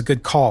 that was a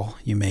good call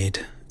you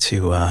made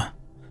to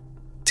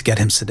get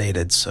him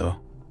sedated, so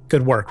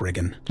good work,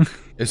 Reagan.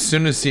 As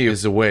soon as he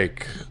is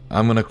awake,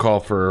 I'm going to call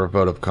for a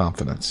vote of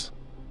confidence.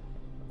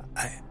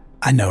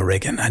 I know,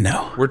 Reagan, I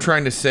know. We're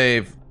trying to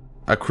save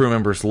a crew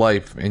member's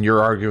life, and you're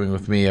arguing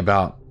with me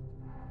about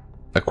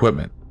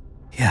equipment.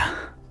 Yeah.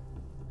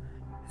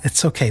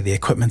 It's okay, the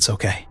equipment's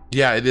okay.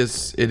 Yeah, it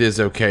is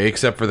okay,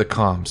 except for the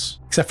comms.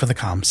 Except for the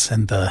comms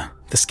and the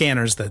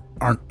scanners that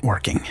aren't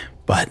working.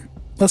 But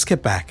let's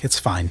get back, it's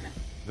fine.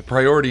 The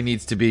priority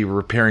needs to be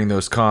repairing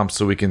those comms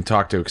so we can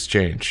talk to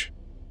Exchange.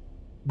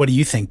 What do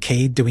you think,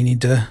 Cade? Do we need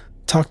to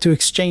talk to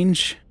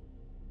Exchange?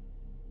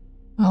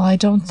 Well, I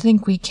don't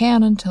think we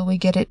can until we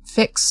get it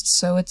fixed,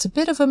 so it's a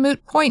bit of a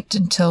moot point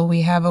until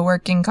we have a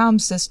working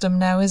comm system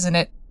now, isn't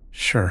it?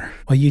 Sure.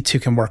 Well, you two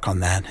can work on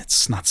that.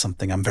 It's not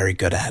something I'm very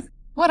good at.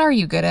 What are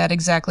you good at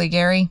exactly,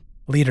 Gary?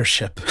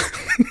 Leadership.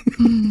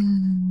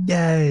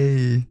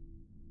 Yay.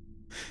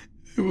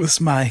 It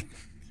was my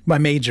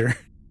major.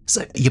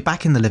 So you're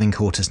back in the living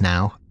quarters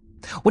now.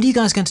 What are you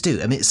guys going to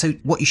do? I mean, so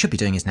what you should be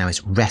doing is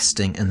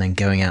resting and then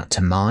going out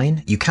to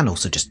mine. You can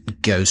also just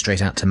go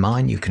straight out to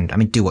mine. You can,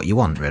 do what you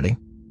want, really.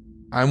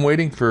 I'm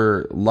waiting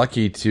for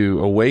Lucky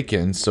to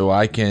awaken so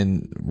I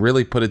can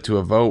really put it to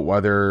a vote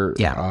whether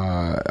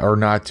or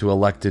not to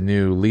elect a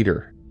new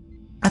leader.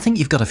 I think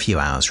you've got a few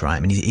hours, right? I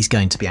mean, he's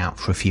going to be out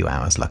for a few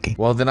hours, Lucky.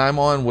 Well, then I'm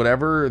on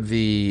whatever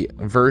the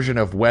version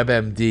of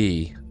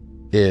WebMD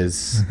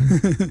is.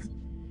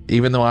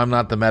 Even though I'm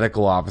not the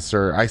medical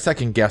officer, I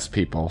second guess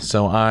people.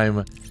 So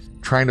I'm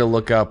trying to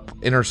look up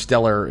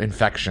interstellar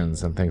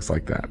infections and things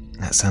like that.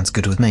 That sounds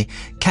good with me.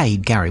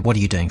 Cade, Gary, what are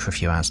you doing for a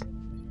few hours?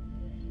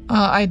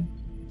 I'd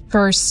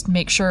first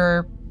make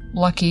sure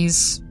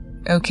Lucky's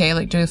okay,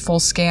 like do a full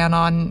scan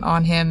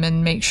on him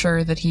and make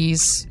sure that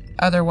he's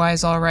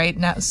otherwise all right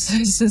now,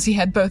 since he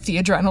had both the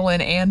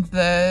adrenaline and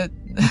the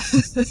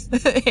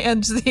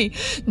and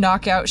the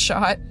knockout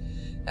shot.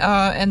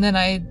 And then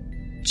I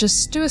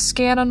just do a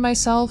scan on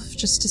myself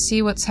just to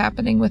see what's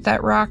happening with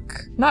that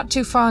rock. Not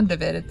too fond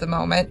of it at the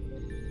moment.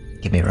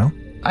 Give me a roll.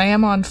 I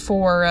am on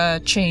 4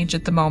 change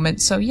at the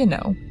moment, so you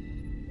know.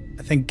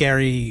 I think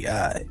Gary,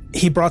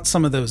 he brought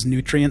some of those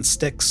nutrient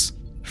sticks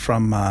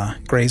from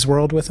Gray's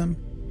World with him.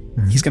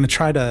 Mm-hmm. He's going to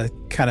try to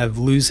kind of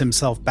lose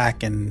himself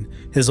back in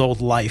his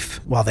old life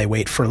while they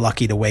wait for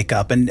Lucky to wake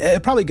up. And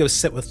probably go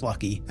sit with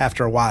Lucky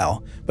after a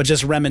while, but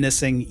just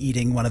reminiscing,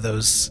 eating one of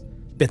those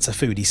bits of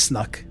food he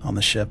snuck on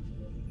the ship.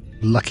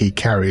 Lucky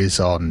carries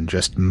on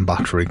just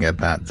muttering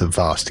about the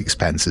vast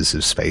expanses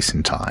of space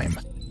and time.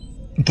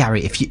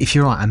 Gary, if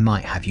you're right, I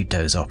might have you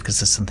doze off because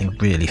there's something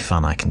really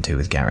fun I can do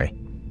with Gary.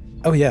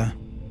 Oh, yeah.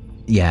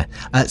 Yeah.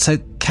 So,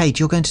 Cade,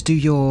 you're going to do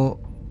your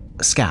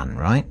scan,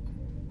 right?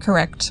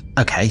 Correct.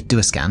 Okay, do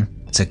a scan.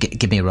 So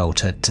give me a roll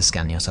to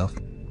scan yourself.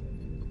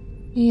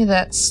 Yeah,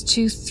 that's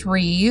 2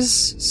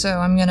 3s. So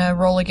I'm going to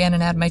roll again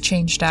and add my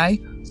change die.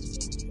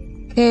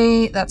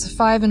 Okay, that's a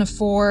 5 and a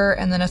 4,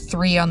 and then a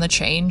 3 on the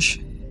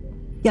change.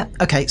 Yeah,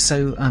 okay,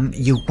 so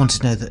you want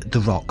to know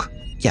the rock.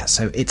 Yeah,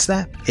 so it's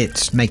there.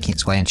 It's making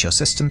its way into your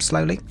system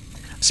slowly,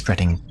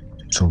 spreading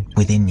sort of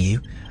within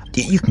you.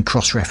 You can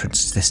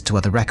cross-reference this to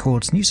other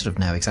records, and you sort of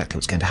know exactly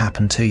what's going to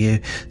happen to you.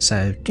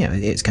 So,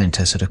 it's going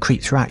to sort of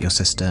creep throughout your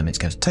system. It's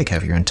going to take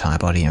over your entire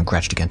body and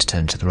gradually going to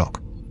turn into the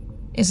rock.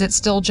 Is it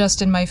still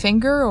just in my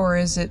finger, or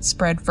is it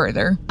spread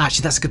further?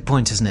 Actually, that's a good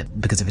point, isn't it?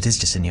 Because if it is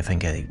just in your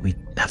finger, we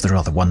have the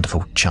rather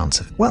wonderful chance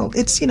of... Well,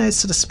 it's, it's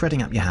sort of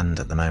spreading up your hand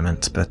at the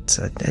moment, but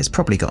it's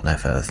probably got no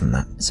further than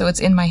that. So it's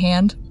in my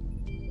hand?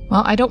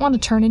 Well, I don't want to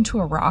turn into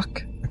a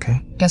rock.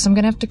 Okay. Guess I'm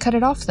going to have to cut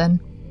it off then.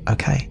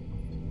 Okay.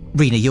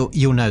 Rena,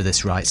 you'll know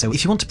this, right? So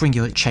if you want to bring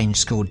your change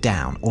score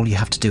down, all you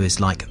have to do is,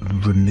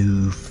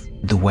 remove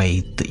the way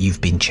that you've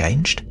been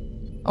changed.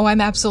 Oh, I'm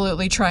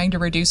absolutely trying to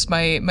reduce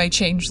my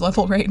change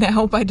level right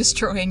now by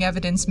destroying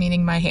evidence,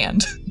 meaning my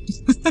hand.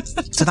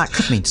 So that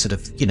could mean sort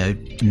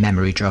of,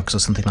 memory drugs or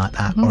something like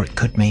that, or it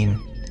could mean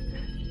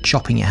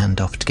chopping your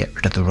hand off to get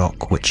rid of the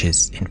rock, which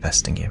is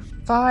infesting you.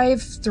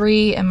 5,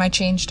 3, and my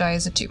change die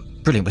is a 2.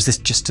 Brilliant. Was this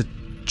just to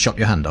chop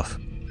your hand off?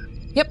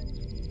 Yep.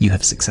 You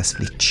have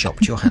successfully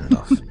chopped your hand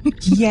off.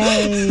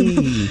 Yay!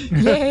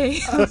 Yay!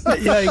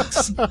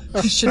 Yikes.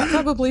 I should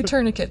probably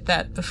tourniquet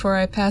that before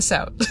I pass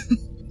out.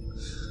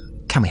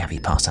 Can we have you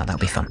pass out? That'll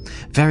be fun.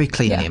 Very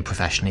cleanly and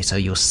professionally. So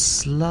you'll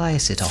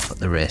slice it off at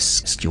the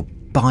wrist. You'll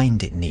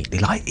bind it neatly,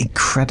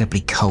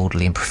 incredibly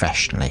coldly and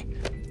professionally.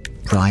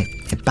 Right?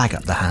 You bag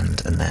up the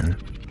hand and then...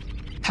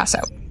 pass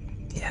out.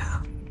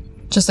 Yeah.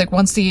 Just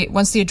once the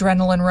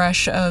adrenaline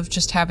rush of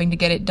just having to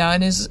get it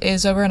done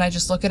is over, and I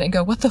just look at it and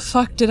go, what the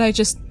fuck did I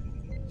just...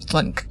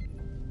 Thunk.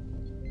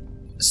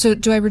 So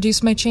do I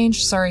reduce my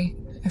change? Sorry,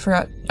 I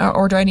forgot.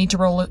 Or do I need to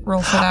roll for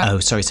that? Oh,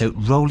 sorry. So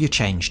roll your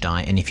change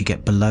die, and if you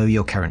get below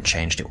your current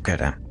change, it will go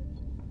down.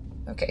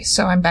 Okay,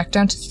 so I'm back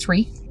down to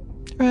 3.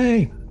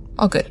 Hooray.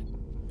 All good.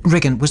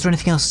 Riggin, was there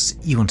anything else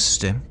you wanted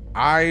to do?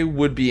 I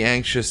would be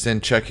anxious in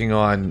checking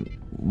on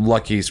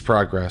Lucky's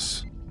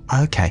progress.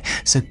 Okay,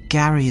 so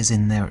Gary is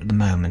in there at the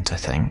moment, I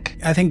think.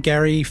 I think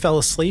Gary fell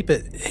asleep.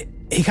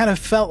 He kind of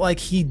felt like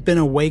he'd been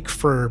awake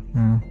for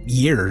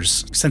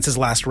years since his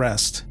last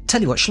rest.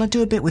 Tell you what, shall I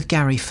do a bit with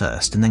Gary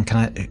first, and then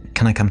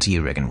can I come to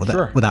you, Riggin? Will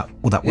that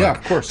work? Yeah,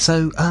 of course.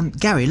 So,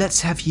 Gary, let's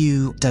have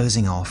you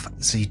dozing off.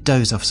 So you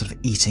doze off, sort of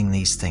eating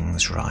these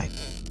things, right?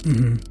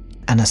 Mm-hmm.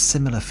 And a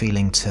similar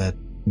feeling to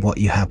what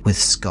you had with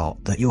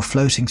Scott, that you're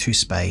floating through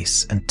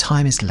space and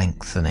time is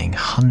lengthening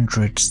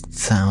hundreds,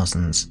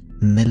 thousands,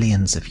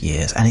 millions of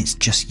years, and it's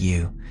just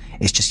you.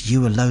 It's just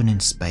you alone in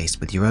space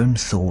with your own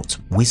thoughts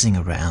whizzing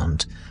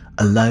around,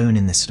 alone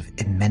in this sort of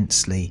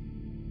immensely...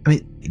 I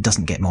mean, it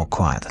doesn't get more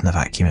quiet than the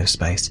vacuum of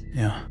space.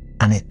 Yeah.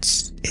 And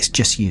it's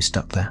just you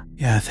stuck there.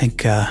 Yeah, I think,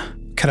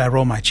 could I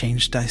roll my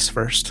change dice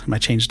first? My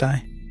change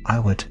die? I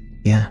would,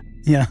 yeah.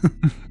 Yeah.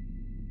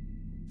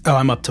 Oh,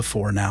 I'm up to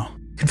 4 now.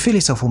 You can feel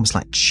yourself almost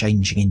like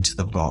changing into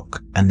the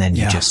rock, and then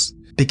you just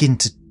begin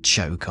to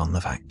choke on the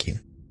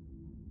vacuum.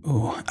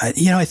 Oh,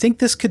 I think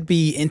this could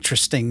be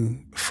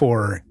interesting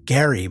for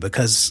Gary,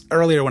 because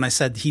earlier when I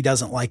said he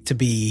doesn't like to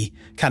be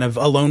kind of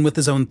alone with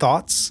his own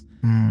thoughts,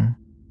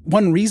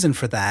 one reason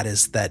for that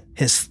is that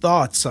his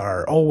thoughts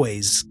are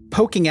always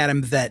poking at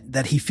him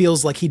that he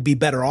feels like he'd be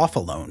better off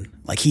alone.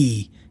 Like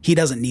he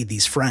doesn't need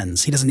these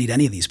friends. He doesn't need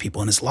any of these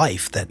people in his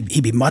life, that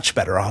he'd be much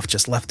better off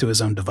just left to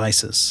his own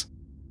devices.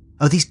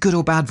 Oh, these good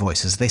or bad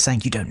voices, are they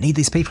saying you don't need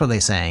these people, or are they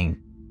saying...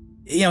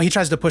 He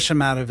tries to push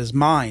him out of his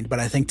mind, but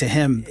I think to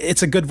him,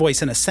 it's a good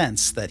voice in a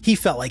sense that he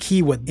felt like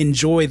he would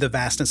enjoy the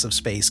vastness of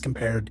space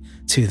compared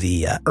to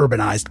the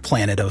urbanized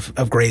planet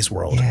of Gray's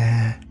world.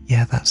 Yeah,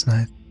 that's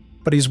nice.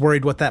 But he's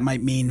worried what that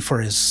might mean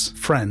for his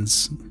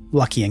friends,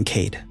 Lucky and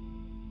Cade.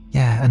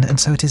 Yeah, and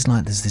so it is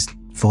like there's this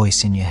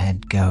voice in your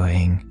head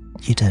going,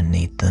 you don't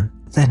need them.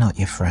 They're not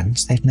your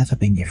friends. They've never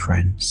been your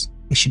friends.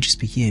 It should just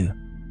be you.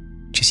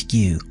 Just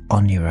you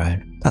on your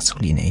own. That's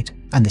all you need.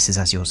 And this is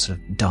as you're sort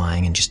of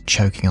dying and just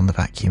choking on the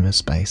vacuum of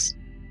space.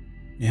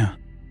 Yeah.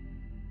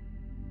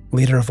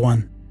 Leader of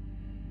one.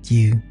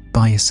 You,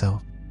 by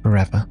yourself,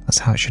 forever. That's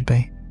how it should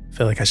be. I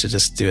feel like I should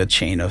just do a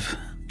chain of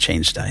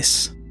change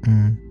dice.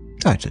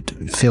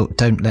 Phil,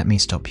 don't let me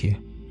stop you.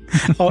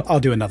 I'll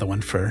do another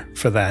one for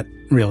that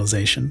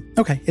realization.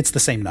 Okay, it's the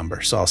same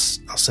number, so I'll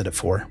sit at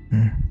 4.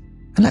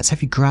 And let's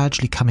have you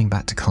gradually coming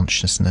back to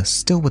consciousness,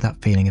 still with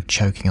that feeling of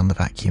choking on the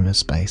vacuum of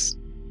space.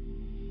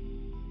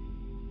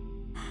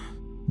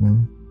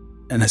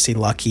 And I see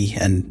Lucky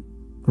and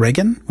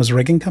Regan. Was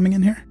Regan coming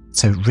in here?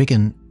 So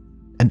Regan,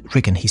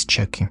 he's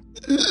choking.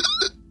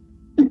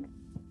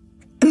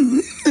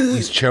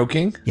 He's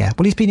choking? Yeah,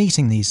 well, he's been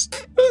eating these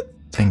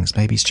things.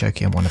 Maybe he's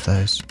choking on one of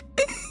those.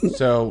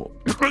 So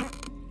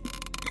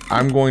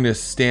I'm going to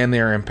stand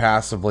there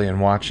impassively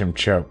and watch him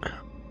choke.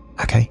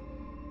 Okay.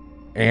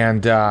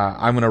 And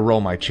I'm going to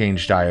roll my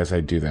change die as I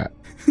do that.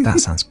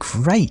 That sounds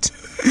great.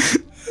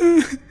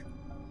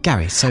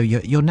 Gary, so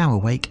you're now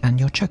awake and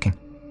you're choking.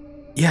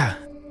 Yeah.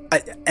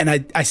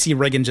 I see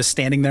Regan just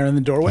standing there in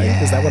the doorway.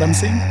 Yeah, is that what I'm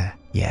seeing?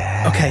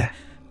 Yeah. Okay.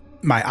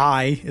 My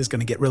eye is going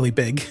to get really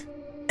big.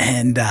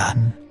 And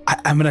I'm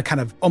going to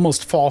kind of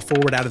almost fall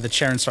forward out of the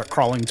chair and start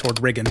crawling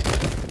toward Regan.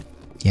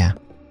 Yeah.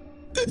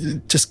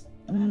 Just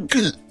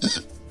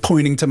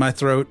pointing to my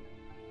throat.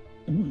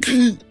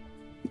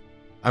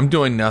 I'm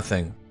doing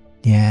nothing.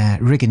 Yeah,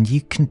 Regan,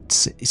 you can...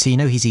 So you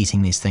know he's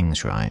eating these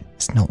things, right?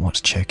 It's not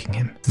what's choking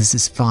him. There's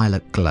this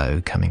violet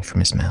glow coming from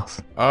his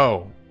mouth.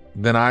 Oh,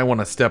 then I want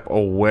to step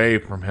away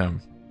from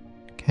him.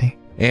 Okay.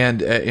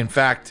 And in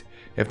fact,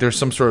 if there's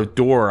some sort of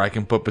door I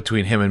can put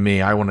between him and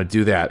me, I want to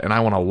do that, and I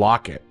want to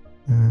lock it.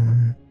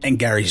 And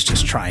Gary's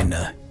just trying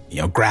to,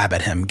 grab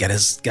at him, get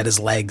his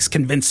legs,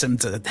 convince him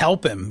to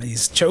help him.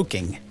 He's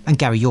choking. And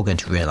Gary, you're going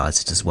to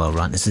realize it as well,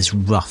 right? There's this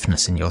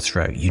roughness in your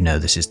throat. You know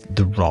this is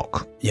the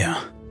rock.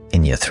 Yeah.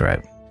 In your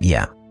throat.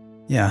 Yeah.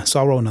 Yeah, so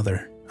I'll roll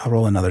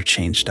another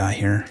change die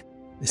here.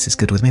 This is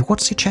good with me.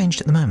 What's your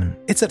changed at the moment?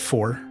 It's at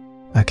 4.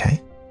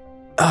 Okay.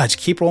 I just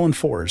keep rolling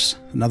 4s.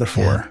 Another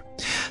 4. Yeah.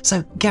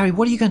 So, Gary,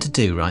 what are you going to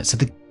do, right? So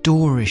the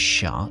door is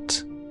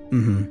shut.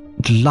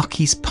 Mm-hmm.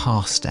 Lucky's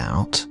passed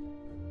out.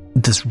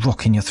 There's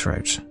rock in your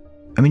throat.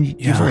 I mean,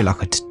 you're very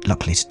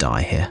luckily to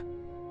die here.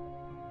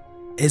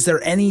 Is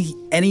there any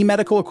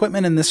medical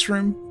equipment in this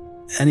room?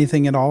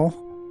 Anything at all?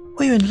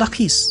 Well, you're in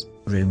Lucky's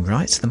room,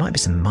 right? So there might be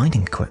some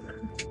mining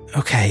equipment.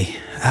 Okay.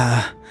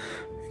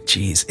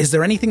 Geez. Is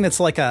there anything that's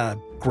like a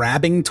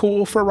grabbing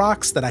tool for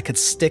rocks that I could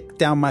stick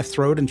down my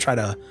throat and try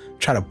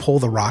to pull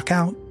the rock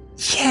out?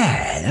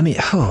 Yeah, I mean,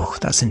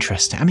 that's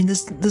interesting. I mean,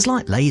 there's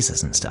like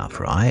lasers and stuff,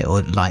 right?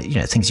 Or like,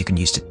 things you can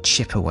use to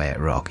chip away at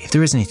rock. If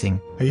there is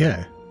anything...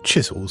 Yeah,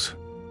 chisels.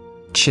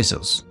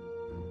 Chisels.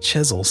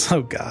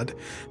 Oh, God.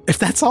 If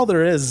that's all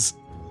there is,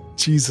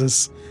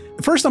 Jesus.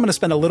 First, I'm going to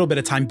spend a little bit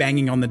of time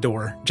banging on the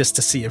door just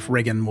to see if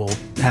Regan will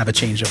have a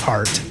change of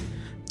heart.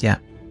 Yeah.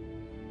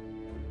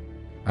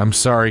 I'm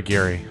sorry,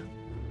 Gary.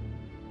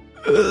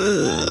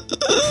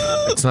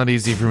 It's not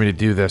easy for me to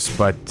do this,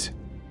 but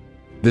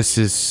this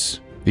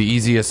is the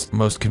easiest,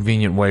 most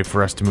convenient way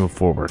for us to move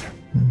forward.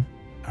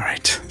 All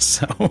right,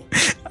 so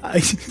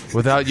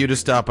without you to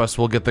stop us,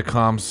 we'll get the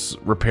comms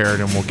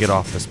repaired and we'll get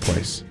off this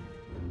place.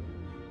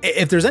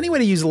 If there's any way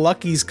to use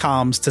Lucky's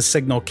comms to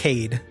signal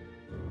Cade,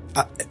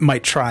 I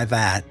might try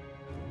that.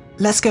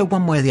 Let's go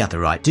one way or the other,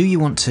 right? Do you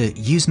want to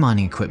use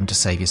mining equipment to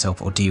save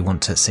yourself, or do you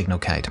want to signal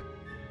Cade?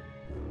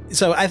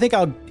 So I think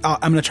I'm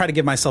going to try to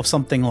give myself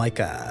something like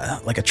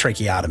a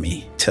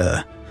tracheotomy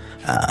to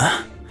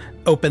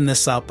open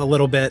this up a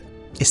little bit.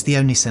 It's the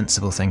only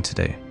sensible thing to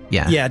do.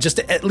 Yeah. Yeah, just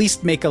to at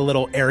least make a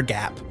little air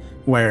gap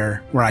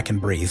where I can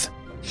breathe.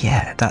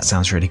 Yeah, that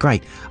sounds really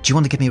great. Do you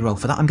want to give me a roll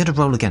for that? I'm going to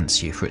roll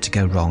against you for it to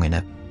go wrong in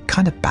a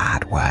kind of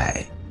bad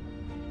way.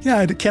 Yeah,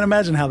 I can't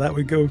imagine how that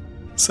would go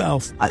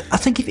south. I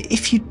think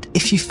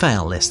if you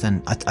fail this,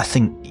 then I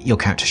think your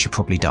character should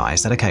probably die.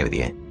 Is that okay with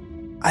you?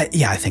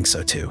 I think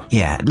so too.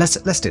 Yeah,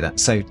 let's do that.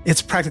 So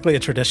it's practically a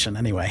tradition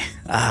anyway.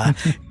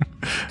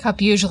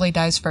 Cup usually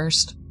dies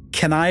first.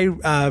 Can I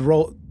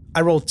roll? I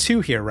rolled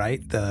 2 here,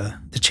 right? The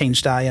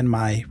change die and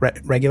my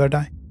regular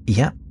die?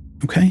 Yeah.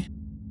 Okay.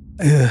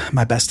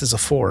 My best is a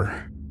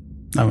 4.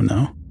 Oh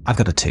no. I've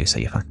got a 2, so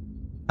you're fine.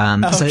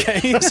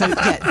 Okay. So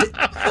yeah,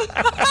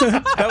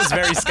 that was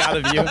very Scott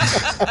of you.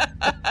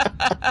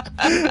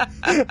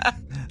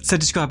 So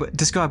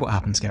describe what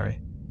happens, Gary.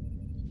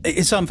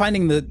 So I'm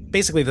finding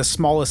basically the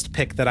smallest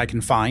pick that I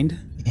can find.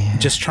 Yeah.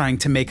 Just trying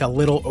to make a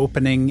little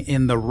opening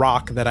in the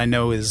rock that I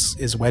know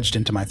is wedged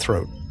into my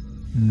throat.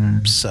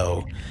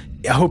 So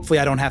hopefully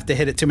I don't have to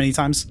hit it too many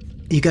times.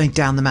 Are you going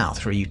domy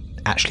mouth, or are you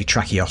actually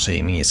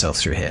tracheotoming yourself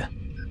through here?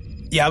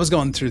 Yeah, I was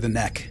going through the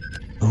neck.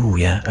 Oh,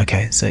 yeah.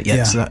 Okay. So,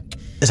 so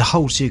there's a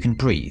hole so you can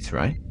breathe,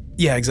 right?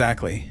 Yeah,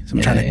 exactly. So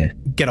I'm trying to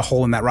get a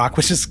hole in that rock,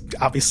 which is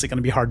obviously going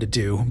to be hard to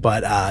do.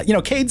 But,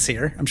 Cade's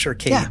here. I'm sure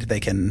Cade, they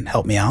can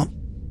help me out.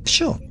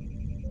 Sure.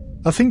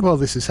 I think while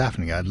this is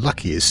happening,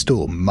 Lucky is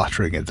still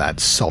muttering in that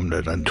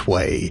somnolent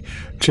way,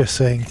 just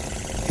saying,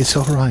 "It's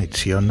all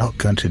right, you're not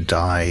going to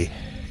die.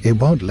 It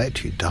won't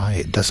let you die.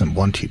 It doesn't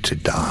want you to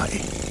die."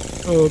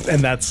 Oh,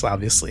 and that's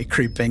obviously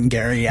creeping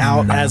Gary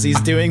out as he's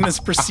doing this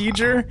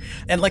procedure.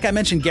 And like I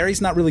mentioned, Gary's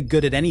not really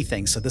good at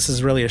anything, so this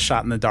is really a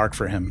shot in the dark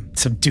for him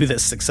to do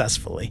this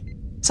successfully.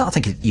 So I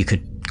think you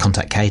could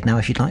contact Cade now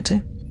if you'd like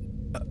to.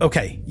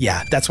 Okay,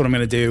 yeah, that's what I'm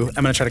going to do.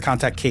 I'm going to try to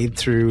contact Cade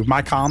through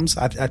my comms.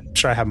 I'm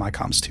sure I have my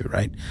comms too,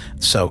 right?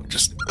 So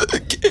just...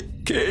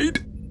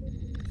 Cade.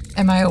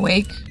 Am I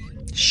awake?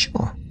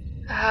 Sure.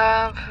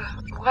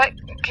 What,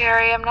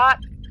 Gary? I'm not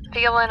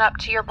feeling up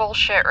to your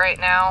bullshit right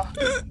now.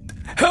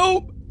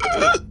 Help!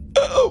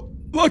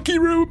 Lucky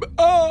room!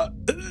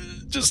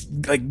 Just,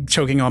 like,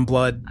 choking on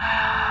blood.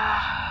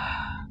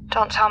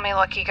 Don't tell me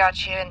Lucky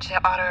got you into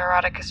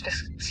autoerotic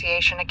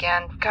asphyxiation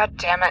again. God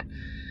damn it.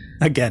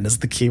 Again is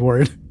the key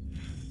word.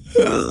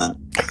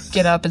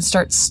 Get up and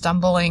start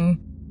stumbling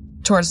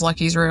towards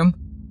Lucky's room.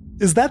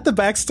 Is that the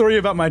backstory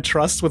about my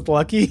trust with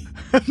Lucky?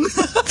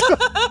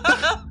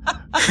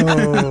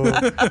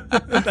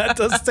 That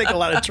does take a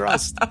lot of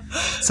trust.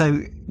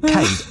 So,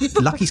 Cade,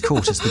 Lucky's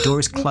quarters, the door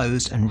is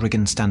closed and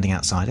Riggin standing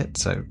outside it,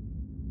 so...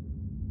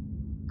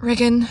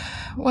 Riggin,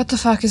 what the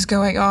fuck is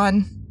going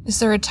on?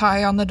 Is there a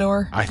tie on the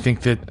door? I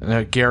think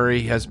that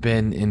Gary has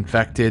been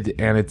infected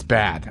and it's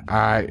bad.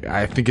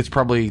 I think it's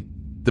probably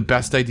the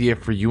best idea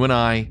for you and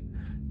I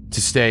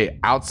to stay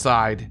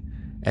outside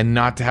and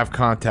not to have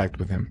contact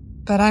with him.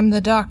 But I'm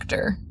the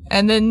doctor.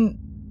 And then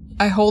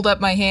I hold up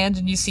my hand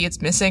and you see it's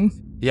missing.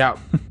 Yeah.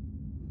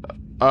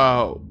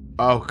 Oh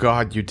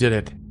God, you did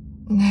it.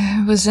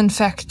 I was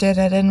infected.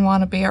 I didn't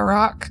want to be a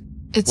rock.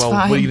 It's fine.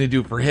 Well, what are you going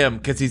to do for him?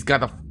 Because he's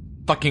got a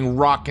fucking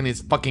rock in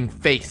his fucking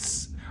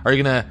face. Are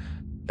you going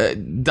to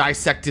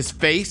dissect his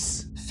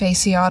face?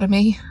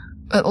 Faceotomy.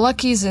 But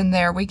Lucky's in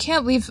there. We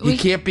can't leave. He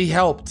can't be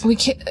helped. We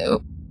can't.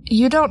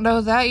 You don't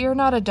know that. You're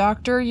not a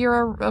doctor.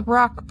 You're a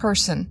rock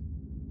person.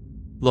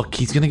 Look,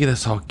 he's going to get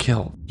us all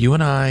killed. You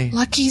and I.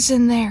 Lucky's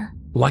in there.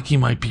 Lucky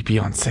might be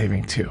beyond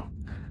saving, too.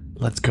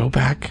 Let's go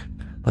back.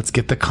 Let's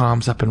get the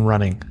comms up and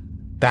running.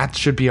 That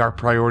should be our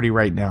priority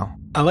right now.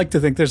 I like to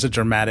think there's a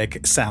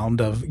dramatic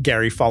sound of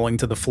Gary falling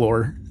to the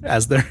floor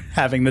as they're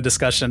having the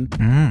discussion.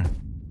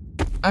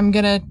 I'm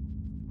going to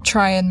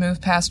try and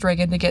move past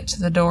Riggin to get to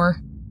the door.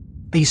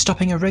 Are you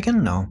stopping a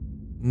Riggin? No.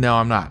 No,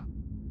 I'm not.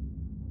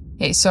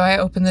 Okay, so I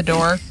open the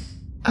door.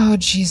 Oh,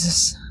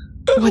 Jesus.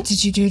 What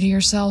did you do to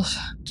yourself?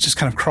 Just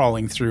kind of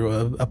crawling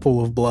through a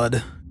pool of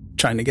blood,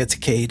 trying to get to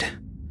Cade.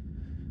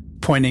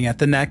 Pointing at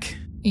the neck.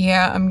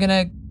 Yeah, I'm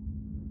gonna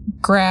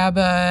grab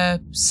a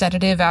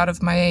sedative out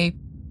of my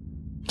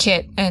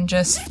kit and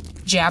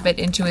just jab it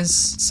into his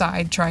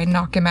side, try and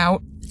knock him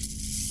out.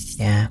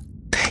 Yeah.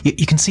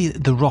 You can see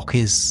that the rock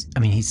is... I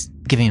mean, he's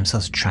giving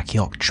himself a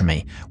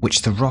tracheotomy,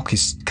 which the rock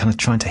is kind of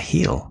trying to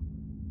heal.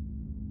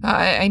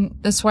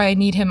 That's why I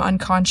need him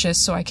unconscious,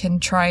 so I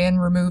can try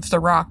and remove the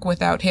rock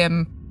without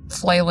him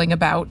flailing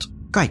about.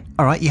 Great.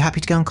 All right, you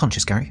happy to go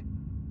unconscious, Gary?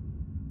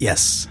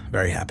 Yes,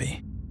 very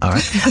happy. All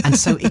right. And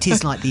so it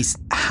is like these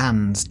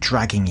hands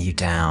dragging you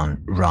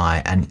down,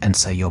 right? And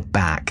so you're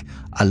back,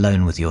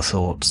 alone with your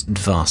thoughts,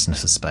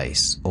 vastness of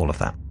space, all of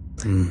that.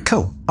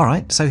 Cool. All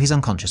right, so he's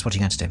unconscious. What are you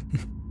going to do?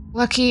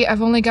 Lucky,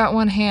 I've only got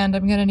one hand.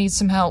 I'm going to need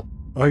some help.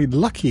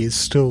 Lucky is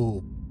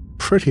still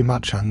pretty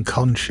much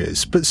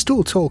unconscious, but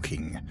still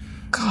talking.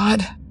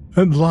 God.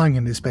 And lying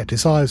in his bed,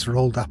 his eyes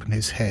rolled up in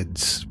his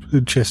head,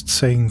 just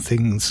saying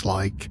things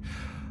like,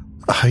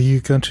 "Are you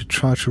going to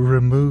try to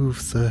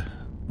remove the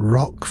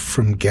rock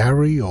from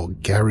Gary or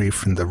Gary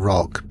from the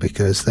rock?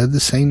 Because they're the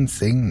same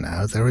thing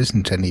now. There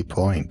isn't any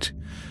point."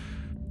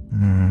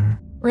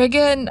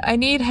 Riggin, I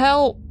need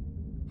help.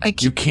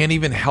 You can't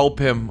even help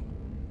him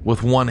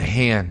with one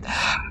hand.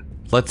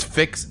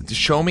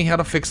 Show me how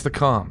to fix the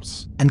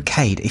comms. And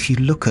Cade, if you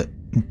look at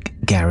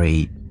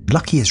Gary,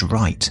 Lucky is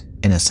right,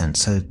 in a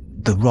sense. So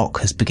the rock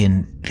has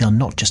begun,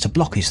 not just to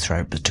block his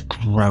throat, but to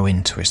grow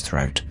into his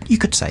throat. You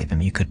could save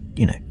him. You could,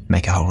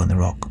 make a hole in the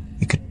rock.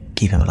 You could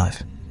keep him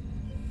alive.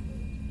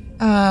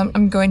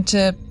 I'm going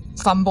to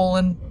fumble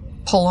and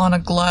pull on a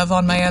glove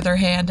on my other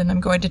hand, and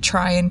I'm going to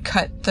try and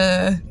cut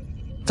the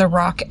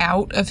rock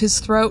out of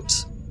his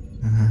throat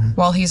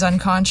while he's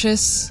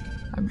unconscious.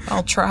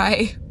 I'll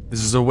try.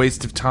 This is a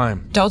waste of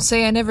time. Don't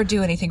say I never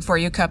do anything for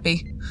you,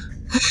 Cuppy.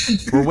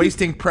 We're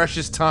wasting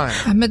precious time.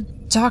 I'm a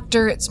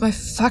doctor. It's my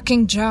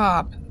fucking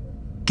job.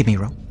 Give me a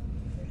roll.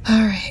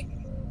 All right.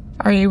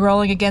 Are you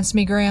rolling against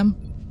me, Graham?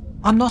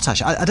 I'm not,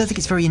 actually. I don't think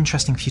it's very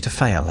interesting for you to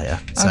fail here.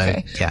 So,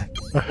 okay. Yeah.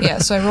 Yeah,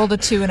 so I rolled a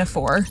 2 and a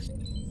 4.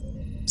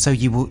 So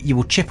you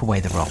will chip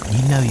away the rock, and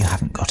you know you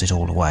haven't got it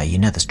all away. You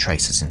know there's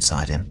traces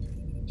inside him.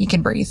 You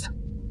can breathe.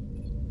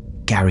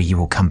 Gary, you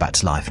will come back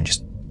to life and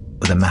just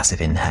with a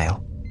massive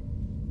inhale.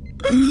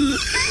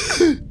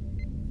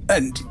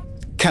 And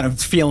kind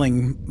of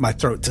feeling my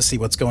throat to see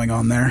what's going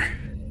on there.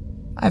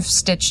 I've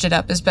stitched it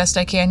up as best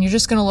I can. You're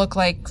just going to look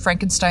like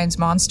Frankenstein's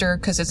monster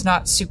because it's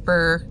not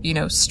super,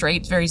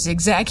 straight, very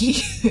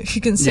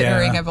zigzaggy,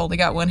 considering I've only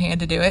got one hand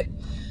to do it.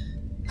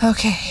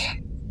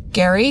 Okay.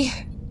 Gary,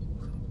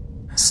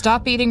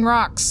 stop eating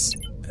rocks.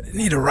 I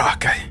need a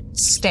rock.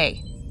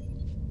 Stay.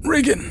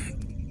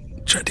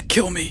 Regan tried to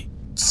kill me.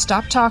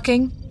 Stop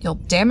talking. You'll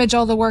damage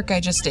all the work I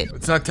just did.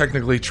 It's not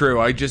technically true.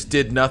 I just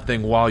did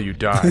nothing while you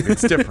died.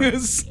 It's different.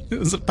 It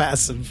was a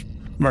passive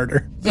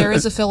murder. There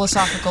is a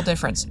philosophical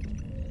difference.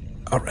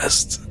 A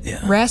rest, yeah.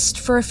 Rest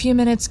for a few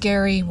minutes,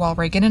 Gary, while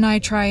Regan and I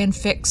try and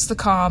fix the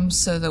comms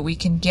so that we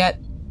can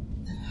get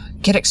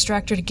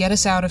Extractor to get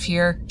us out of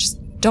here. Just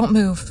don't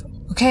move,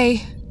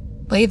 okay?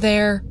 Lay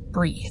there,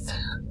 breathe.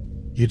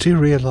 You do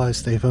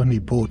realize they've only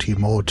bought you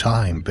more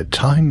time, but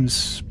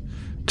time's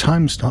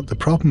not the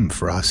problem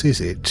for us, is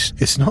it?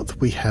 It's not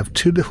that we have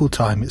too little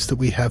time, it's that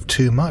we have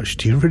too much.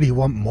 Do you really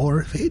want more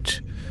of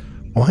it?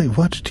 Why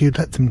do you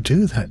let them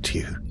do that to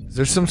you? Is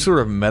there some sort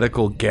of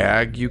medical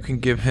gag you can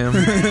give him?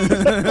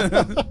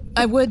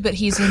 I would, but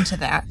he's into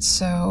that,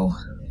 so...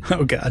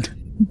 Oh, God.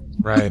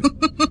 Right.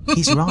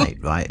 He's right?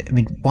 I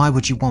mean, why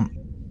would you want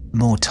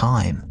more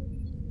time?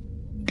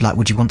 Like,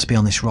 would you want to be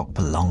on this rock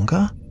for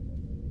longer?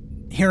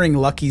 Hearing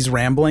Lucky's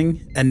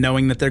rambling and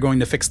knowing that they're going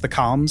to fix the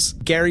comms,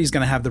 Gary's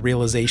going to have the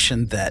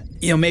realization that,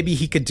 maybe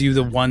he could do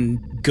the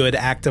one good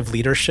act of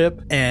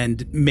leadership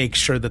and make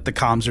sure that the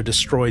comms are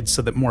destroyed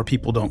so that more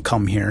people don't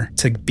come here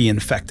to be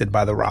infected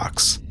by the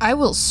rocks. I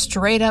will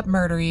straight up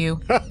murder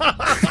you.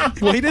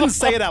 Well, he didn't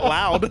say it out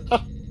loud.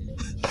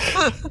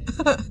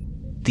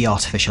 The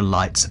artificial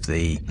lights of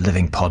the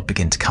living pod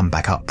begin to come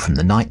back up from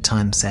the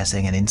nighttime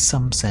setting, and in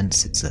some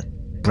sense it's a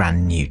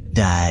brand new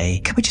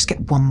day. Can we just get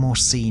one more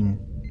scene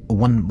or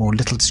one more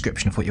little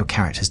description of what your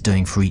character's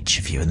doing for each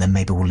of you, and then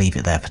maybe we'll leave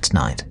it there for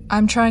tonight?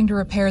 I'm trying to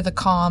repair the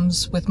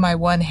comms with my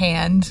one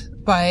hand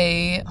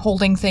by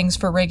holding things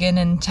for Regan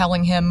and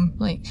telling him,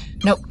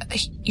 nope,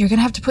 you're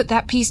gonna have to put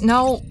that piece...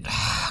 No,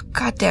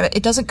 God damn it,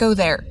 it doesn't go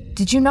there.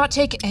 Did you not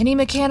take any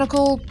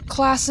mechanical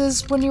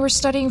classes when you were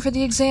studying for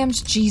the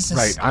exams? Jesus.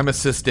 Right, I'm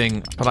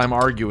assisting, but I'm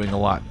arguing a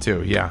lot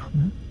too, yeah.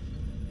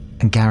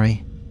 And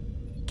Gary?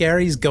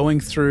 Gary's going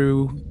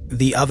through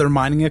the other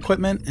mining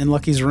equipment in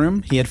Lucky's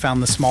room. He had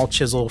found the small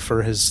chisel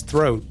for his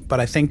throat, but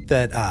I think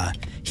that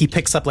he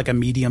picks up like a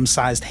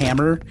medium-sized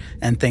hammer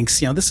and thinks,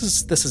 this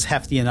is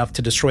hefty enough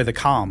to destroy the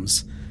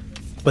comms.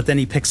 But then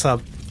he picks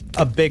up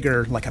a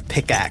bigger, like a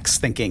pickaxe,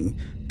 thinking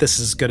this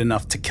is good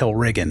enough to kill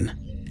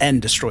Regan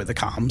and destroy the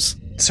comms.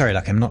 Sorry,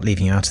 Lucky, I'm not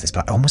leaving you out of this,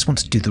 but I almost want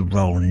to do the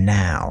roll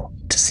now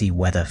to see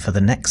whether for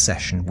the next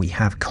session we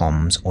have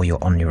comms or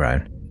you're on your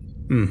own.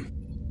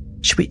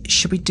 Should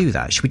we do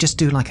that? Should we just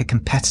do like a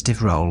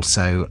competitive roll?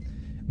 So,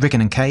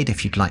 Regan and Cade,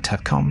 if you'd like to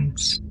have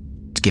comms,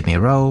 give me a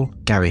roll.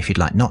 Gary, if you'd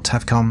like not to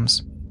have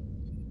comms.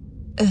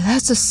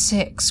 That's a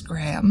 6,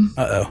 Graham.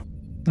 Uh-oh.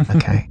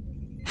 Okay.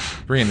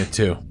 3 and a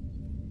 2.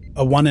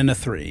 A 1 and a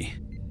 3.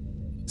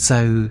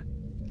 So,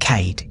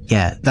 Cade,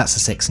 yeah, that's a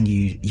 6, and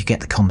you get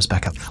the comms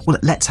back up. Well,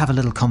 let's have a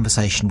little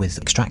conversation with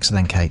Extractor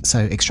then, Cade. So,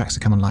 Extractor,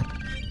 come online.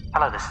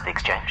 Hello, this is the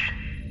Exchange.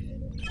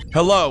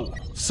 Hello.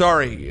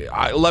 Sorry,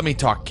 let me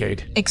talk,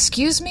 Cade.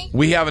 Excuse me?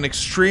 We have an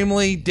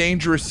extremely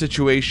dangerous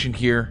situation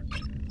here.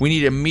 We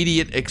need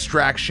immediate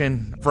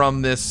extraction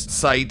from this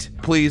site.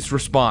 Please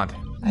respond.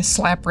 I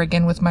slap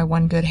Regan with my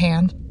one good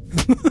hand.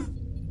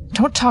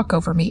 Don't talk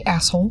over me,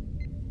 asshole.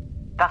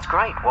 That's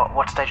great.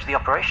 What stage of the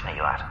operation are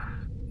you at?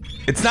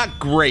 It's not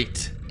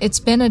great.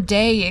 It's been a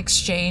day,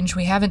 Exchange.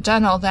 We haven't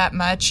done all that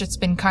much. It's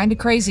been kind of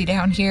crazy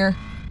down here.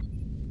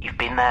 You've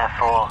been there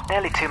for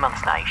nearly 2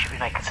 months now. You should be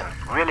making some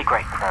really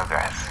great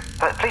progress.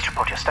 But please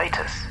report your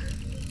status.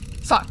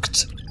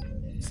 Fucked.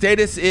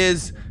 Status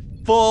is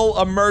full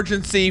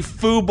emergency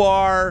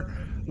FUBAR.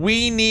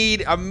 We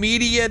need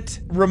immediate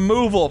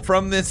removal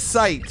from this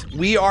site.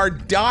 We are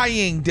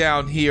dying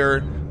down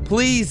here.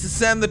 Please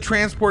send the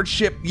transport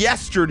ship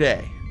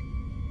yesterday.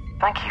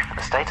 Thank you for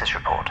the status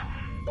report.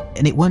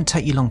 And it won't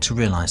take you long to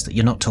realise that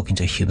you're not talking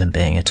to a human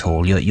being at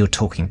all. You're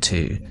talking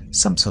to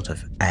some sort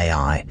of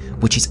AI,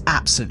 which is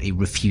absolutely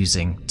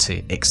refusing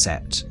to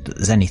accept that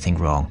there's anything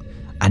wrong.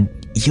 And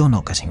you're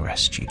not getting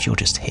rescued. You're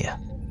just here.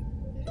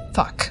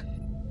 Fuck.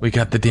 We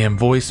got the damn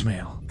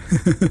voicemail.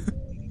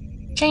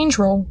 Change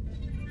roll.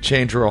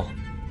 Change roll.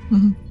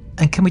 Mm-hmm.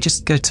 And can we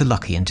just go to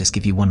Lucky and just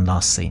give you one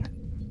last scene?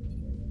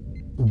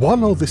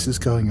 While all this is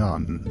going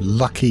on,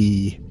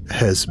 Lucky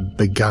has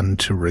begun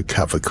to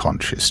recover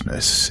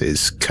consciousness,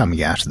 is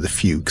coming out of the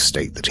fugue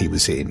state that he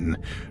was in,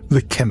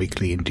 the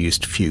chemically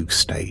induced fugue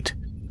state.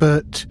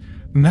 But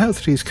now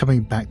that he's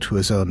coming back to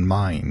his own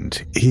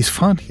mind, he's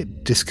finding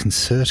it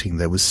disconcerting.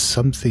 There was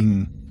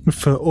something,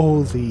 for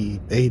all the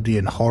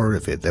alien horror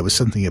of it, there was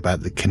something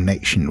about the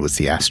connection with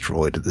the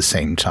asteroid at the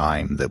same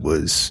time that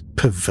was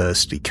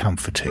perversely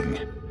comforting.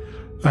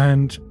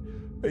 And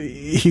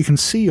you can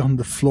see on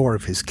the floor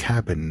of his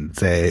cabin,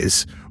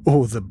 there's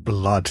all the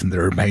blood and the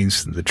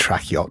remains of the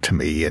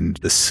tracheotomy and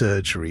the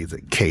surgery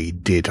that Kay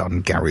did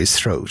on Gary's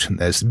throat, and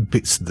there's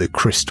bits of the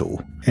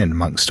crystal in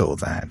amongst all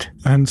that.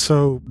 And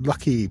so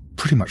Lucky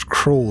pretty much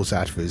crawls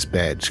out of his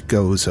bed,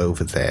 goes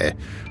over there,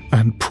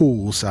 and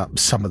pulls up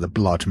some of the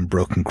blood and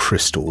broken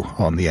crystal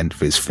on the end of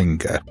his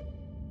finger,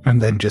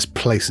 and then just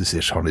places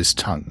it on his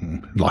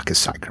tongue like a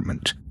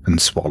sacrament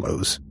and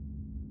swallows.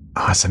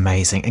 Oh, that's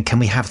amazing. And can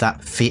we have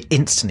that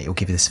instantly? It'll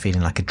give you this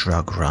feeling like a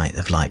drug, right?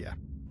 Of like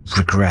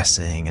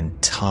regressing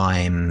and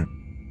time.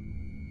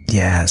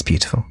 Yeah, it's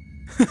beautiful.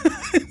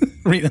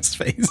 Rena's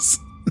face.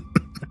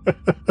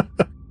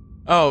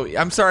 Oh,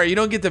 I'm sorry. You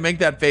don't get to make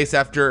that face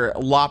after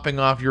lopping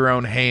off your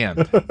own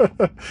hand.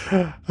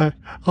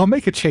 I'll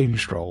make a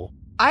change roll.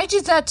 I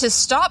did that to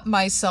stop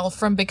myself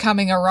from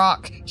becoming a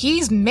rock.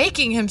 He's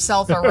making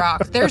himself a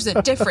rock. There's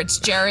a difference,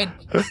 Jared.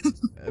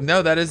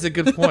 No, that is a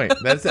good point.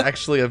 That's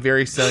actually a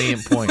very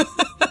salient point.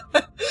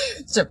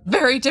 They're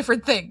very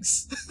different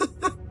things.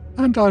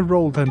 And I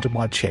rolled under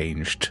my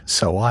changed,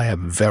 so I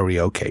am very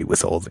okay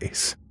with all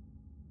this.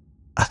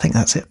 I think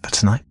that's it for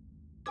tonight.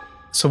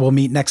 So we'll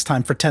meet next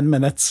time for 10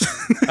 minutes.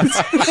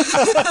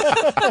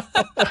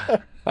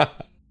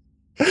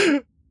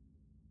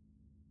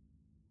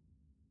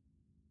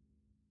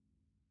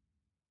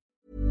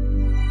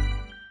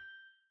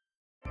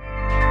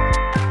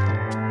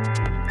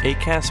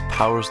 Acast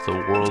powers the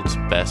world's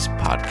best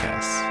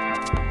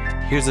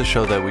podcasts. Here's a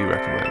show that we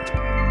recommend.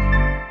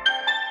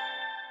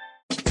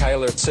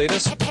 Kayla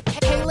Itsinas.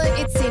 Kayla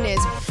Itsinas.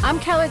 I'm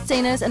Kayla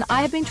Itsinas, and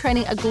I have been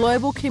training a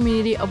global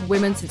community of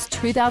women since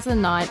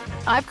 2009.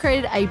 I've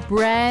created a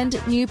brand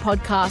new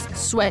podcast,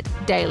 Sweat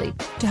Daily,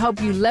 to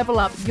help you level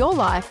up your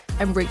life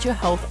and reach your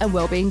health and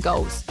well-being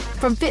goals.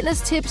 From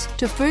fitness tips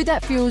to food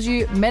that fuels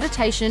you,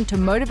 meditation to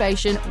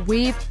motivation,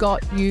 we've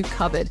got you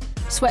covered.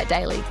 Sweat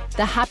Daily,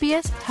 the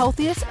happiest,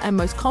 healthiest, and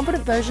most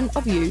confident version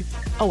of you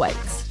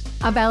awaits.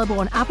 Available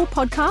on Apple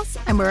Podcasts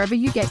and wherever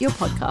you get your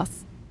podcasts.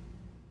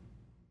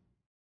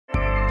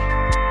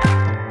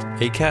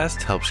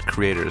 Acast helps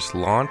creators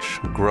launch,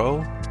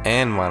 grow,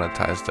 and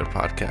monetize their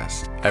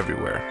podcasts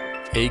everywhere.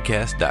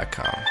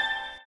 Acast.com.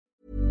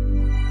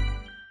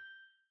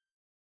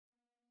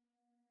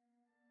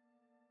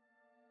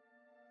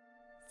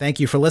 Thank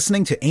you for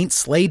listening to Ain't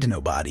Slayed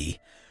Nobody.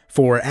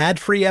 For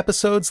ad-free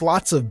episodes,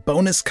 lots of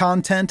bonus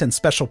content, and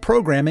special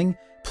programming,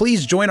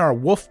 please join our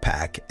wolf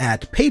pack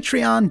at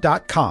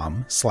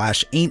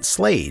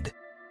patreon.com/ain'tslayed,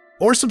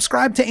 or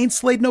subscribe to Ain't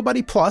Slayed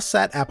Nobody Plus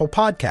at Apple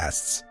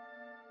Podcasts.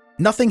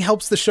 Nothing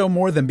helps the show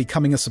more than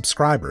becoming a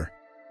subscriber.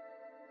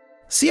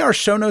 See our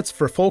show notes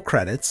for full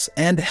credits,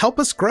 and help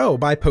us grow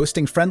by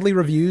posting friendly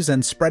reviews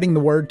and spreading the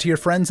word to your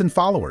friends and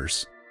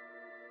followers.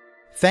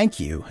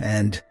 Thank you,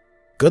 and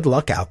good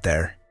luck out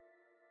there.